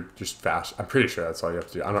doctor, so you're just fast. I'm pretty sure that's all you have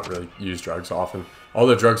to do. I don't really use drugs often.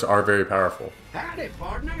 Although drugs are very powerful. Howdy,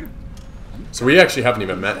 partner. So we actually haven't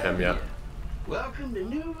even met him yet. Welcome to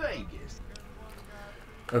New Vegas.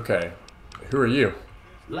 Okay, who are you?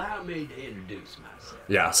 Allow me to introduce myself.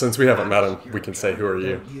 Yeah, since we haven't met him, we can say, who are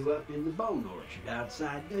you? You up in the Boone orchard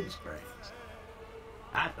outside Goodsprings.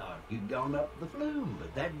 I thought you'd gone up the flume,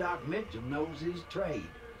 but that Doc Mitchell knows his trade.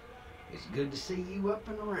 It's good to see you up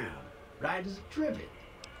and around, right as a trivet.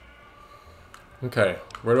 Okay,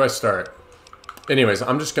 where do I start? Anyways,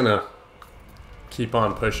 I'm just gonna keep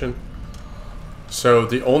on pushing. So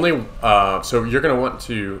the only so you're gonna want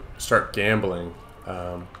to start gambling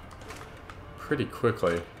pretty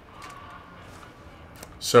quickly.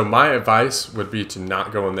 So my advice would be to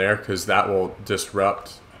not go in there because that will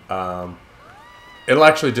disrupt. It'll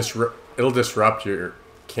actually it'll disrupt your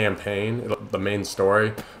campaign, the main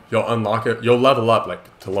story. You'll unlock it. You'll level up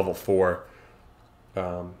like to level 4.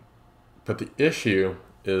 But the issue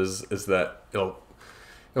is that it'll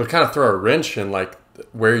kind of throw a wrench in like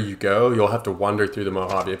where you go. You'll have to wander through the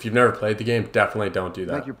Mojave. If you've never played the game, definitely don't do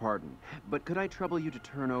that. Beg your pardon, but could I trouble you to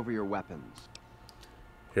turn over your weapons?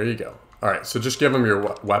 Here you go. All right, so just give them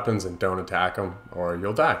your weapons and don't attack them, or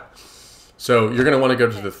you'll die. So you're going to want to go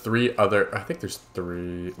to the 3 other... I think there's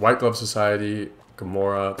 3. White Glove Society,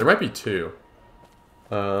 Gomorrah. There might be 2.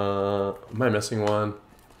 Am I missing one?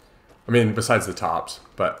 I mean, besides the tops,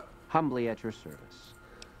 but... Humbly at your service.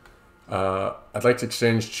 I'd like to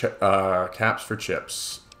exchange caps for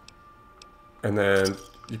chips. And then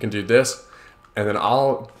you can do this, and then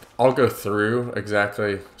I'll go through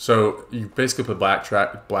exactly. So you basically put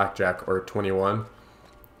blackjack or 21,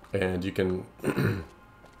 and you can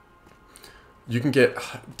you can get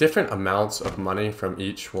different amounts of money from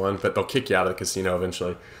each one, but they'll kick you out of the casino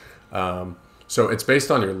eventually. So it's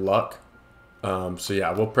based on your luck. So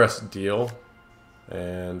yeah, we'll press deal,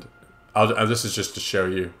 and this is just to show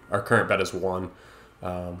you our current bet is 1,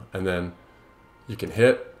 and then you can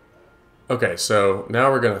hit. Okay, so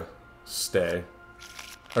now we're gonna stay.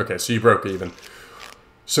 Okay, so you broke even.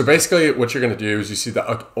 So basically what you're going to do is you see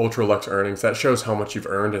the Ultra Lux earnings. That shows how much you've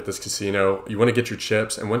earned at this casino. You want to get your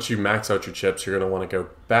chips, and once you max out your chips, you're going to want to go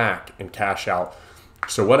back and cash out.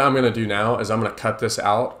 So what I'm going to do now is I'm going to cut this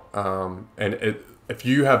out. If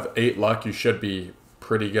you have 8 luck, you should be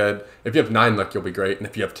pretty good. If you have 9 luck, you'll be great. And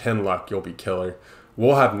if you have 10 luck, you'll be killer.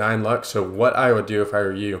 We'll have 9 luck. So what I would do if I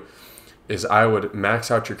were you is I would max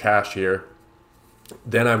out your cash here.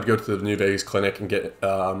 Then I would go to the New Vegas clinic and get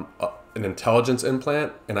an intelligence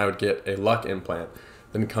implant, and I would get a luck implant.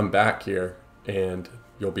 Then come back here, and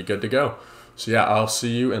you'll be good to go. So yeah, I'll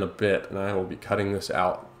see you in a bit, and I will be cutting this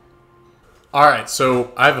out. All right,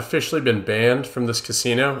 so I've officially been banned from this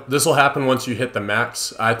casino. This will happen once you hit the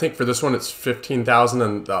max. I think for this one it's 15,000,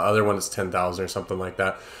 and the other one is 10,000 or something like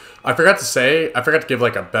that. I forgot to give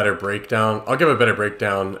like a better breakdown. I'll give a better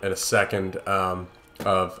breakdown in a second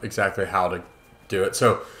of exactly how to do it.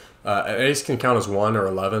 So an ace can count as 1 or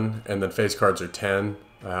 11, and then face cards are 10.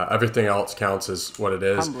 Everything else counts as what it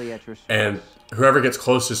is. Humbly at your service. And whoever gets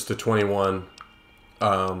closest to 21,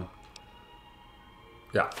 yeah.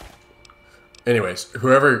 Anyways,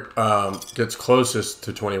 whoever gets closest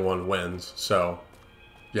to 21 wins. So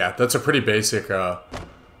yeah, that's a pretty basic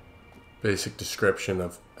basic description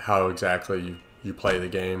of how exactly you play the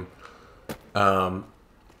game. But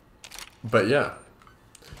yeah.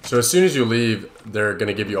 So as soon as you leave, they're going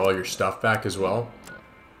to give you all your stuff back as well.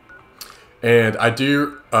 And I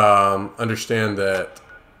do understand that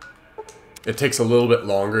it takes a little bit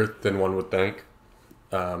longer than one would think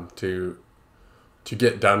to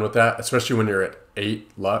get done with that, especially when you're at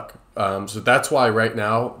 8 luck. So that's why right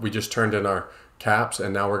now we just turned in our caps,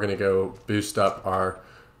 and now we're going to go boost up our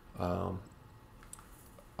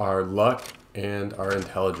luck and our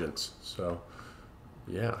intelligence. So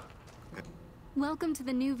yeah. Welcome to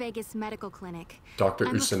the New Vegas Medical Clinic. Dr.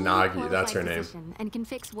 I'm a fully Usanagi, that's her qualified name. physician and can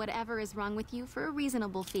fix whatever is wrong with you for a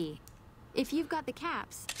reasonable fee. If you've got the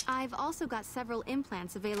caps, I've also got several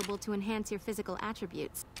implants available to enhance your physical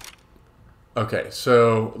attributes. Okay,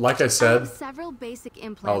 so like I I said, have several basic I'll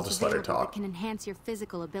implants just let her available that talk. can enhance your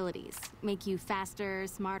physical abilities, make you faster,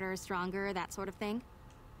 smarter, stronger, that sort of thing.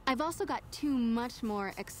 I've also got 2 much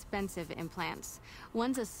more expensive implants.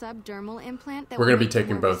 One's a subdermal implant that We're will gonna be make you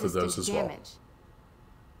taking more both of resistant those to as well. damage.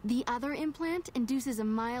 The other implant induces a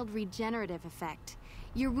mild regenerative effect.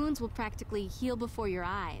 Your wounds will practically heal before your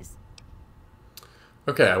eyes.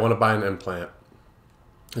 Okay, I want to buy an implant.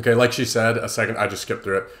 Okay, like she said a second, I just skipped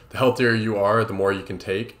through it. The healthier you are, the more you can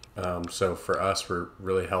take. So for us, we're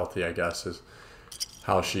really healthy, I guess, is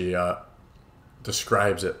how she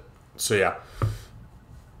describes it. So yeah.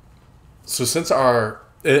 So since and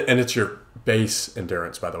it's your base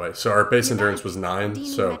endurance, by the way. So our base endurance was 9,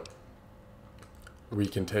 so we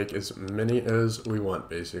can take as many as we want,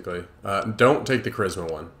 basically. Don't take the charisma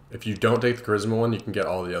one. If you don't take the charisma one, you can get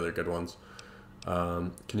all the other good ones.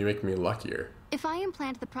 Can you make me luckier? If I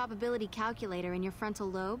implant the probability calculator in your frontal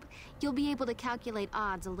lobe, you'll be able to calculate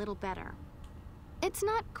odds a little better. It's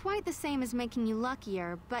not quite the same as making you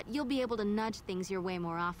luckier, but you'll be able to nudge things your way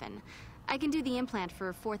more often. I can do the implant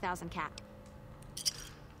for 4,000 cap.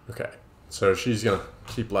 Okay, so she's gonna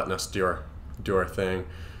keep letting us do our thing.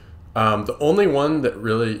 The only one that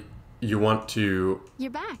really you want to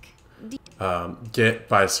You're back. get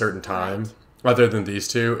by a certain time, other than these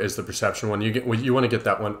two, is the perception one. You want to get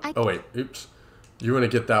that one. Oh wait, oops. You want to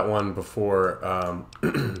get that one before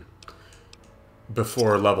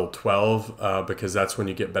before level 12 because that's when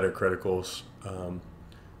you get better criticals.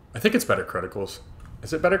 I think it's better criticals.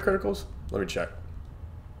 Is it better criticals? Let me check.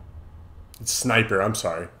 It's sniper. I'm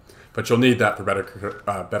sorry, but you'll need that for better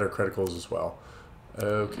criticals as well.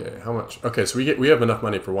 Okay, how much? Okay, so we have enough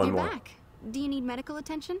money for one You're more. Back. Do you need medical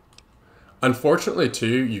attention? Unfortunately,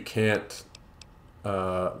 too, you can't.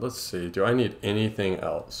 Let's see. Do I need anything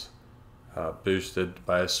else boosted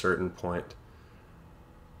by a certain point?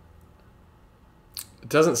 It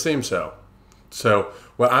doesn't seem so. So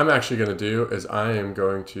what I'm actually going to do is I am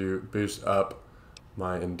going to boost up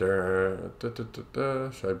my endurance.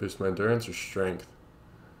 Should I boost my endurance or strength?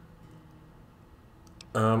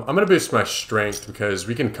 I'm going to boost my strength because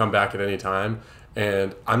we can come back at any time,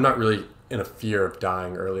 and I'm not really in a fear of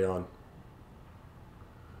dying early on.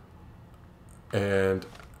 And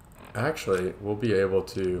actually, we'll be able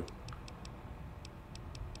to...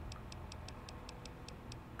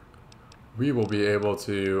 We will be able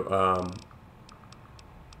to...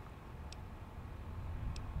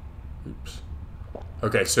 oops.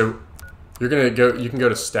 Okay, so you're gonna go. You can go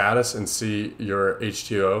to status and see your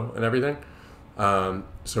H2O and everything.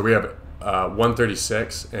 So we have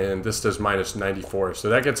 136, and this does minus 94. So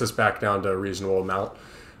that gets us back down to a reasonable amount.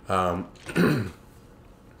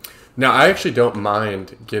 Now, I actually don't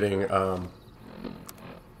mind getting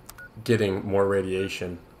getting more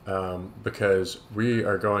radiation because we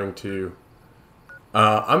are going to...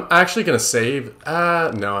 I'm actually going to save...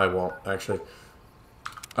 no, I won't, actually.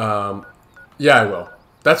 Yeah, I will.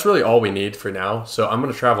 That's really all we need for now. So I'm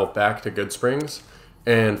going to travel back to Goodsprings.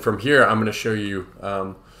 And from here, I'm going to show you,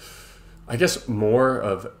 I guess, more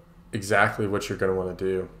of exactly what you're going to want to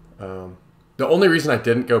do. The only reason I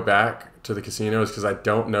didn't go back to the casino is because I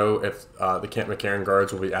don't know if the Camp McCarran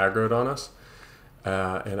guards will be aggroed on us.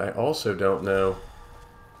 And I also don't know...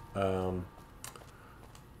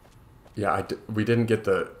 yeah, we didn't get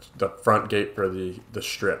the front gate for the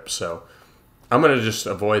strip, so I'm going to just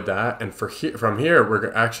avoid that. And from here,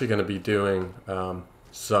 we're actually going to be doing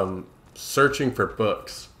some searching for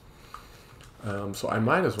books. So I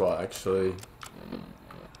might as well actually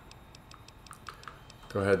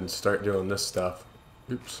go ahead and start doing this stuff.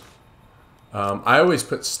 Oops. I always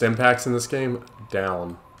put stim packs in this game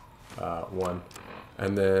down one.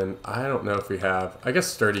 And then I don't know if we have... I guess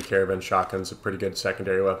sturdy caravan shotgun's a pretty good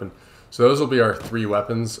secondary weapon. So those will be our 3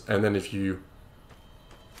 weapons. And then if you...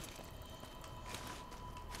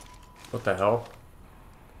 What the hell?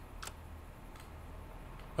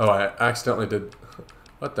 Oh, I accidentally did...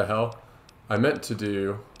 What the hell? I meant to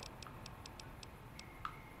do...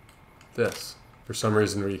 this. For some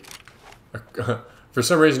reason we... For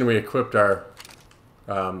some reason we equipped our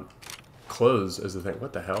clothes as the thing.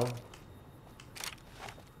 What the hell?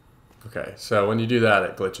 Okay, so when you do that,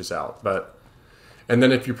 it glitches out. And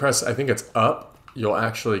then if you press, I think it's up, you'll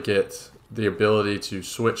actually get the ability to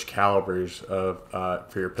switch calibers for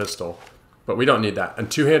your pistol. But we don't need that. And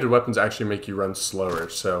two-handed weapons actually make you run slower,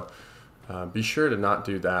 so be sure to not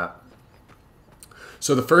do that.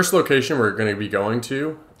 So the first location we're going to be going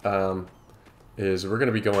to is we're going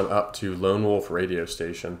to be going up to Lone Wolf Radio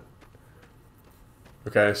Station.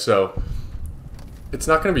 Okay, so it's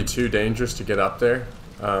not going to be too dangerous to get up there.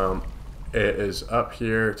 It is up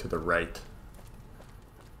here to the right.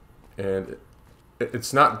 And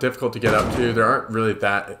it's not difficult to get up to. There aren't really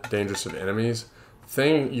that dangerous of enemies.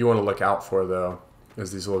 Thing you want to look out for, though,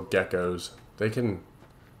 is these little geckos. They can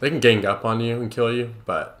gang up on you and kill you,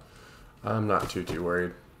 but I'm not too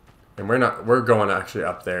worried. And we're going actually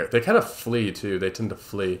up there. They kind of flee, too. They tend to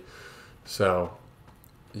flee. So,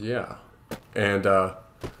 yeah. And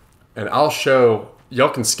I'll show... Y'all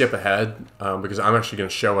can skip ahead because I'm actually going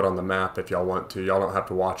to show it on the map if y'all want to. Y'all don't have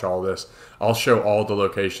to watch all this. I'll show all the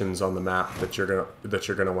locations on the map that you're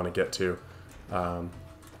gonna want to get to.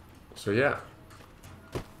 So yeah.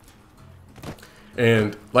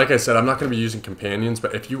 And like I said, I'm not going to be using companions,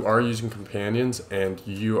 but if you are using companions and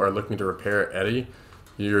you are looking to repair Eddie,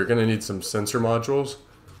 you're going to need some sensor modules.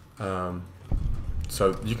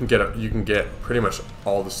 So you can get pretty much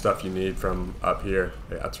all the stuff you need from up here.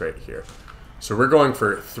 Yeah, that's right here. So we're going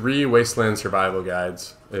for 3 Wasteland Survival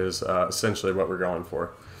Guides is essentially what we're going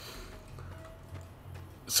for.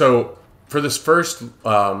 So for this first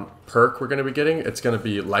perk we're going to be getting, it's going to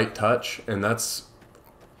be Light Touch, and that's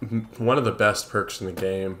one of the best perks in the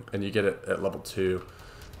game, and you get it at level 2.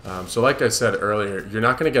 So like I said earlier, you're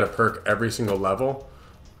not going to get a perk every single level,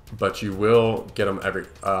 but you will get them every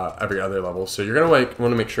other level. So you're gonna want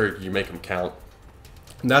to make sure you make them count.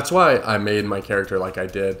 And that's why I made my character like I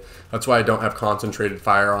did. That's why I don't have concentrated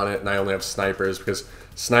fire on it, and I only have snipers, because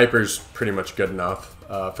snipers pretty much good enough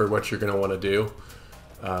for what you're gonna want to do.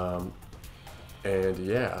 And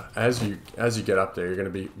yeah, as you get up there, you're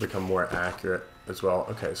gonna become more accurate as well.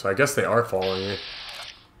 Okay, so I guess they are following me.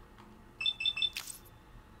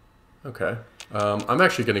 Okay, I'm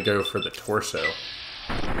actually gonna go for the torso.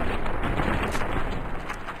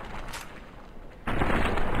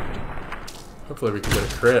 Hopefully we can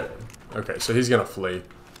get a crit. Okay, so he's gonna flee.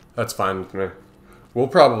 That's fine with me. We'll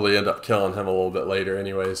probably end up killing him a little bit later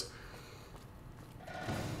anyways.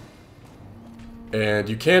 And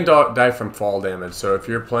you can die from fall damage, so if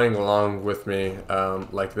you're playing along with me,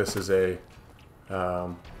 like this is a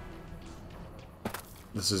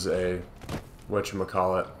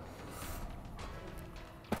whatchamacallit.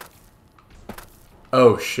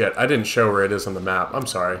 Oh shit, I didn't show where it is on the map. I'm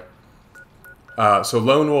sorry. So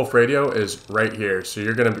Lone Wolf Radio is right here. So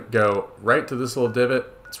you're going to go right to this little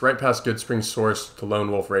divot. It's right past Goodsprings Source to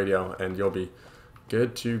Lone Wolf Radio, and you'll be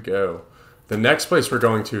good to go. The next place we're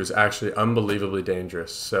going to is actually unbelievably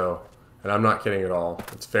dangerous. So, and I'm not kidding at all.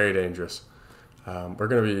 It's very dangerous.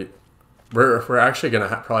 We're actually going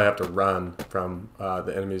to probably have to run from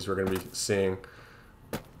the enemies we're going to be seeing.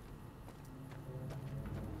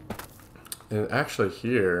 And actually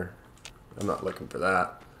here, I'm not looking for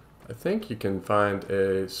that. I think you can find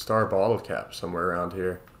a star bottle cap somewhere around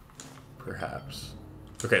here, perhaps.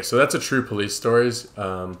 Okay, so that's a true police stories.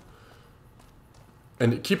 And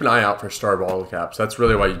keep an eye out for star bottle caps. That's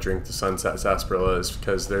really why you drink the Sunset Sarsaparilla, is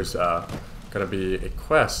because there's going to be a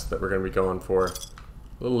quest that we're going to be going for a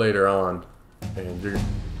little later on, and you're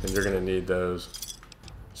going to need those.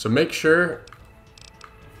 So make sure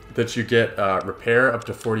that you get repair up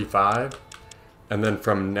to 45, and then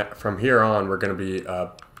from here on we're going to be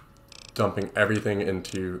dumping everything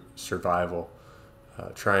into survival,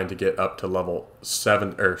 trying to get up to level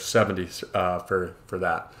 70 for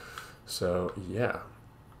that. So yeah,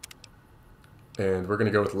 and we're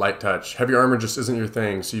gonna go with light touch. Heavy armor just isn't your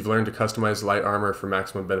thing, so you've learned to customize light armor for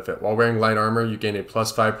maximum benefit. While wearing light armor, you gain a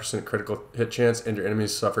plus 5% critical hit chance, and your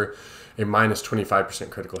enemies suffer a minus 25%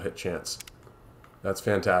 critical hit chance. That's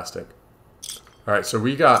fantastic. All right, so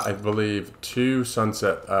we got, I believe, two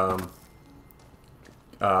sunset.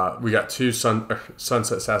 We got two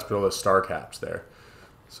Sunset Sarsaparilla star caps there.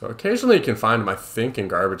 So occasionally you can find them, I think, in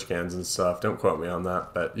garbage cans and stuff. Don't quote me on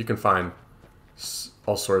that, but you can find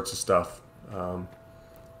all sorts of stuff. Now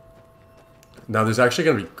there's actually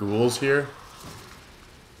going to be ghouls here.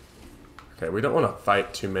 Okay, we don't want to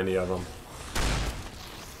fight too many of them.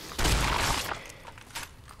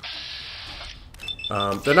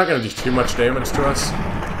 They're not going to do too much damage to us,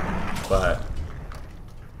 but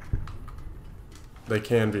they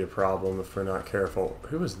can be a problem if we're not careful.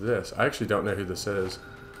 Who is this? I actually don't know who this is.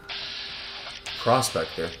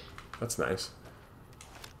 Prospector. That's nice.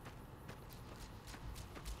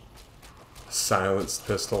 Silenced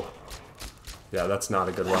pistol. Yeah, that's not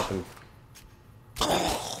a good weapon.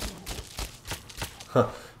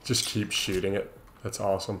 Just keep shooting it. That's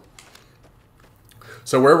awesome.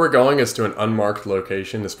 So where we're going is to an unmarked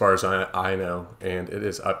location as far as I know, and it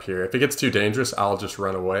is up here. If it gets too dangerous, I'll just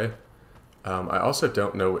run away. I also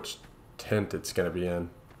don't know which tent it's going to be in,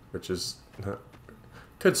 which is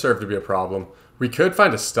could serve to be a problem. We could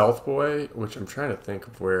find a stealth boy, which I'm trying to think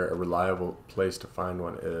of where a reliable place to find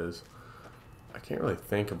one is. I can't really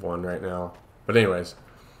think of one right now. But anyways,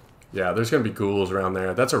 yeah, there's going to be ghouls around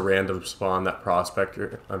there. That's a random spawn, that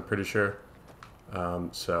prospector, I'm pretty sure.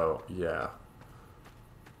 So, yeah.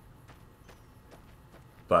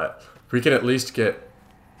 But we can at least get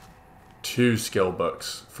 2 skill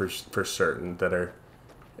books for certain that are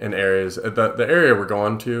in areas. The area we're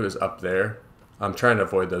going to is up there. I'm trying to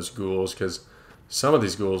avoid those ghouls because some of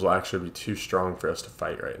these ghouls will actually be too strong for us to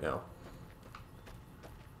fight right now.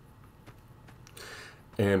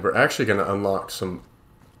 And we're actually going to unlock some...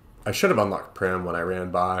 I should have unlocked Prim when I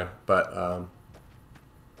ran by, but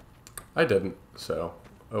I didn't, so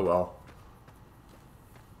oh well.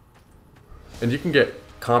 And you can get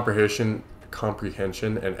comprehension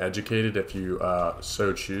and educated if you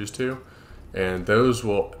so choose to, and those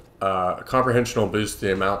will comprehension will boost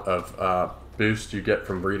the amount of boost you get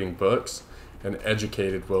from reading books, and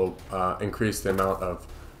educated will increase the amount of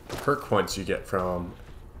perk points you get from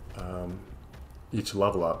each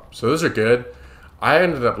level up. So those are good. I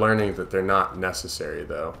ended up learning that they're not necessary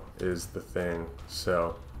though, is the thing,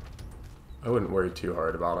 so I wouldn't worry too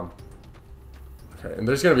hard about them. Okay, and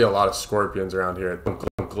there's going to be a lot of scorpions around here.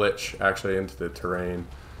 Glitch actually into the terrain,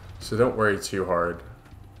 so don't worry too hard.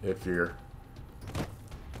 if you're,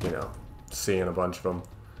 you know, seeing a bunch of them.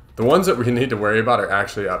 The ones that we need to worry about are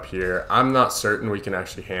actually up here. I'm not certain we can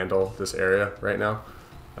actually handle this area right now.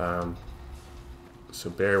 So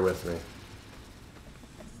bear with me.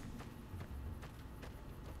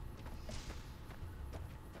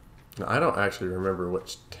 Now, I don't actually remember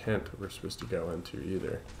which tent we're supposed to go into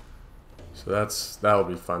either. So that'll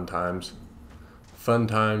be fun times. Fun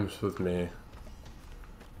times with me.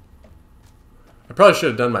 I probably should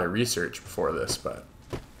have done my research before this, but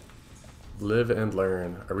live and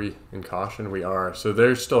learn. Are we in caution? We are. So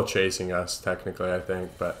they're still chasing us, technically, I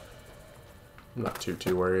think, but I'm not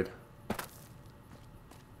too worried.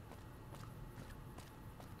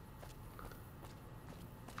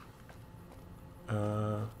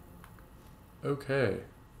 Okay.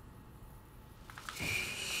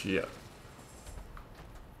 Shit.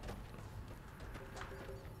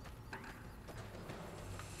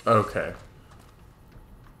 Okay.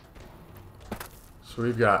 So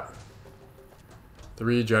we've got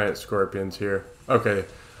 3 giant scorpions here. Okay.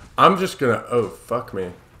 I'm just gonna... Oh, fuck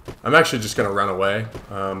me. I'm actually just gonna run away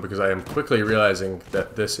because I am quickly realizing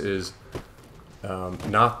that this is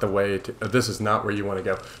not the way to... this is not where you want to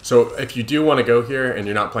go. So if you do want to go here and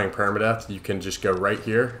you're not playing Permadeath, you can just go right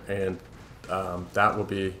here, and that will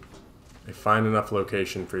be a fine enough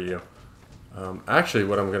location for you. Actually,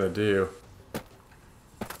 what I'm gonna do...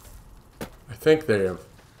 I think they've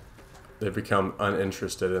become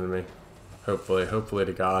uninterested in me. Hopefully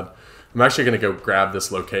to God. I'm actually gonna go grab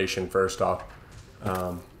this location first off,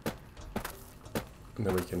 and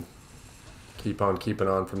then we can keep on keeping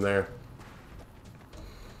on from there.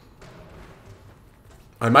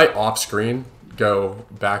 I might off screen go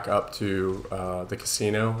back up to the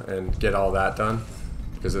casino and get all that done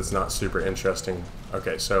because it's not super interesting.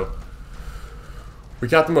 Okay, so we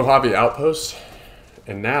got the Mojave outpost,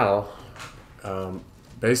 and now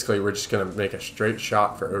basically we're just gonna make a straight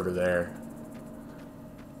shot for over there.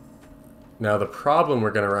 Now the problem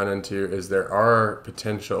we're going to run into is there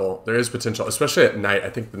is potential, especially at night. I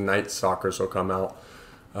think the night stalkers will come out.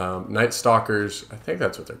 Night stalkers, I think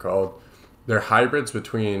that's what they're called. They're hybrids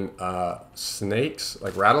between snakes,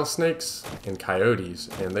 like rattlesnakes, and coyotes,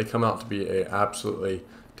 and they come out to be a absolutely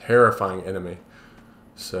terrifying enemy.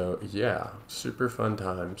 So yeah, super fun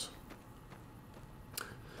times.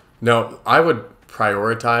 Now I would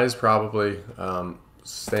prioritize probably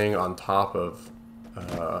staying on top of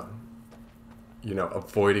you know,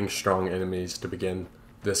 avoiding strong enemies to begin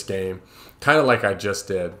this game. Kind of like I just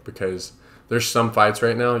did, because there's some fights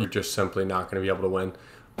right now you're just simply not going to be able to win.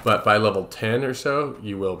 But by level 10 or so,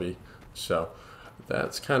 you will be. So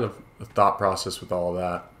that's kind of the thought process with all of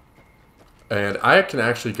that. And I can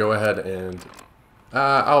actually go ahead and...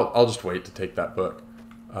 I'll just wait to take that book.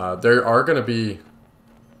 There are going to be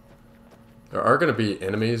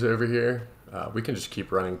enemies over here. We can just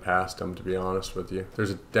keep running past them, to be honest with you.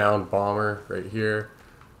 There's a downed bomber right here.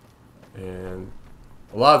 And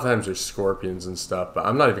a lot of times there's scorpions and stuff, but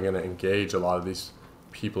I'm not even going to engage a lot of these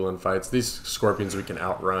people in fights. These scorpions we can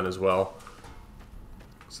outrun as well.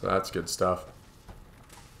 So that's good stuff.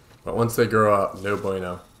 But once they grow up, no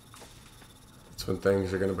bueno. That's when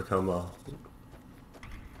things are going to become a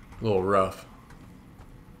little rough.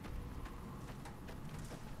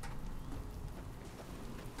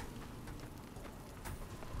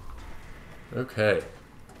 Okay.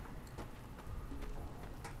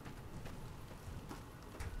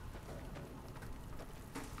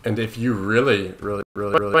 And if you really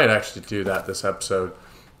might actually do that this episode,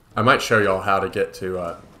 I might show y'all how to get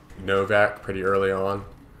to Novac pretty early on.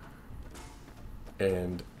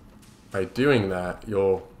 And by doing that,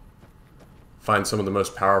 you'll find some of the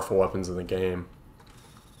most powerful weapons in the game.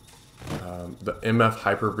 The MF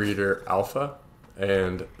Hyperbreeder Alpha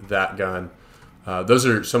and that gun. Those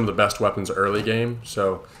are some of the best weapons early game.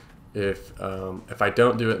 So if I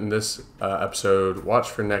don't do it in this episode, watch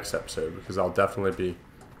for next episode, because I'll definitely be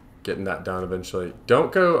getting that done eventually.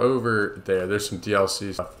 Don't go over there. There's some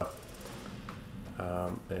DLC stuff.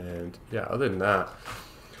 And yeah, other than that,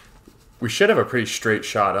 we should have a pretty straight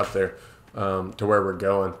shot up there to where we're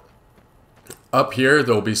going. Up here,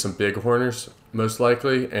 there'll be some bighorners, most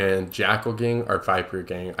likely, and Jackal Gang or Viper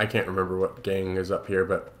Gang. I can't remember what gang is up here,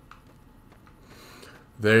 but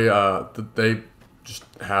they just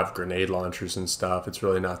have grenade launchers and stuff. It's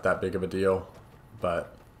really not that big of a deal,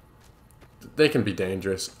 but they can be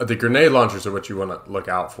dangerous. The grenade launchers are what you want to look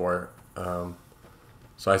out for.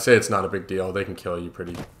 So I say it's not a big deal. They can kill you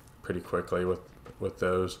pretty quickly with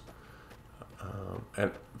those.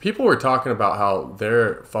 And people were talking about how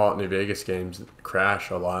their Fallout New Vegas games crash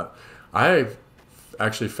a lot. I've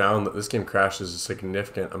actually found that this game crashes a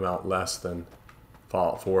significant amount less than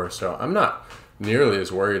Fallout 4, so I'm not nearly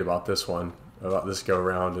as worried about this one, about this go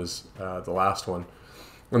around as the last one.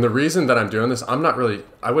 And the reason that I'm doing this,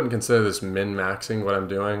 I wouldn't consider this min-maxing what I'm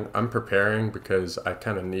doing. I'm preparing because I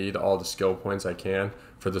kind of need all the skill points I can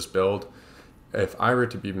for this build. If I were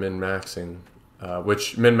to be min-maxing,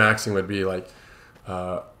 which min-maxing would be like,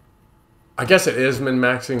 I guess it is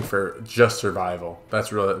min-maxing for just survival.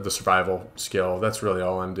 That's really the survival skill. That's really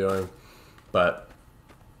all I'm doing. But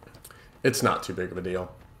it's not too big of a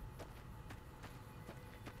deal.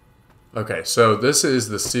 Okay, so this is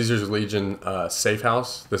the Caesar's Legion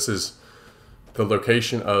Safehouse. This is the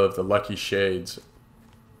location of the Lucky Shades,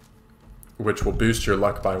 which will boost your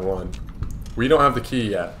luck by 1. We don't have the key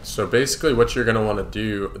yet, so basically what you're going to want to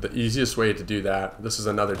do, the easiest way to do that, this is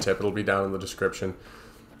another tip, it'll be down in the description.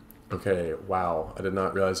 Okay, wow, I did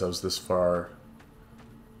not realize I was this far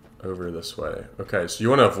over this way. Okay, so you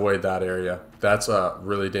want to avoid that area. That's a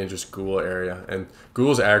really dangerous ghoul area, and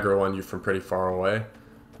ghouls aggro on you from pretty far away.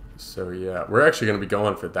 So yeah, we're actually going to be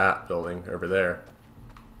going for that building over there.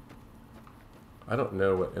 I don't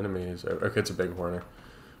know what enemy is. Okay, it's a bighorner.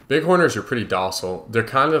 Bighorners are pretty docile. They're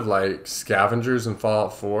kind of like scavengers in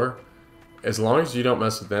Fallout 4. As long as you don't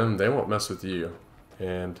mess with them, they won't mess with you.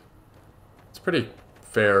 And it's a pretty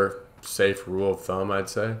fair, safe rule of thumb, I'd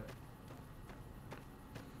say.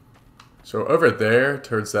 So over there,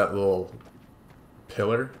 towards that little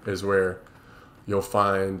pillar, is where you'll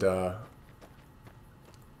find...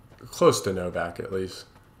 close to Novac, at least.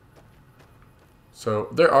 So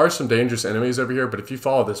there are some dangerous enemies over here, but if you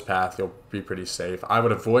follow this path, you'll be pretty safe. I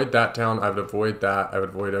would avoid that town. I would avoid that. I would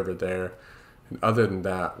avoid over there. And other than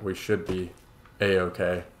that, we should be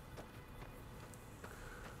A-okay.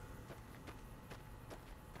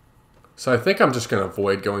 So I think I'm just going to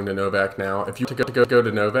avoid going to Novac now. If you go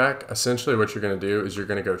to Novac, essentially what you're going to do is you're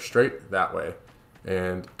going to go straight that way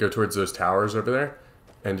and go towards those towers over there,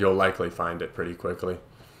 and you'll likely find it pretty quickly.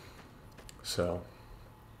 So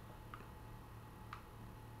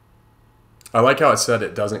I like how it said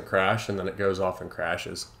it doesn't crash and then it goes off and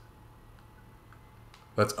crashes.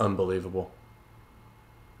 That's unbelievable.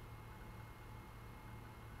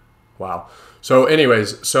 Wow. So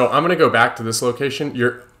anyways, so I'm going to go back to this location.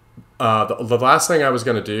 The last thing I was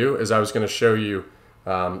going to do is I was going to show you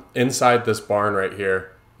inside this barn right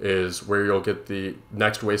here is where you'll get the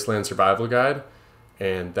next Wasteland Survival Guide.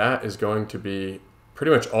 And that is going to be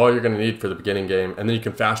pretty much all you're going to need for the beginning game. And then you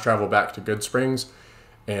can fast travel back to Goodsprings.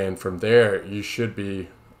 And from there, you should be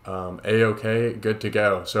A-okay, good to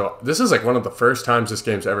go. So this is like one of the first times this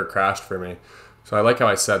game's ever crashed for me. So I like how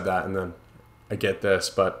I said that, and then I get this.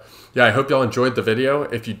 But yeah, I hope y'all enjoyed the video.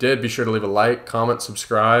 If you did, be sure to leave a like, comment,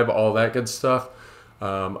 subscribe, all that good stuff.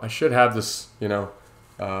 I should have this,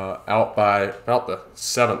 out by about the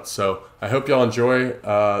 7th. So I hope y'all enjoy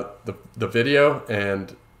the video,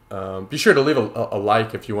 and be sure to leave a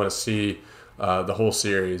like if you want to see the whole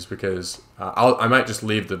series, because I might just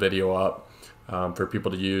leave the video up for people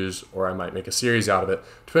to use, or I might make a series out of it,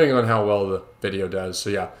 depending on how well the video does. So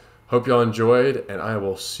yeah, hope y'all enjoyed, and I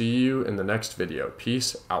will see you in the next video.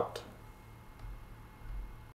 Peace out.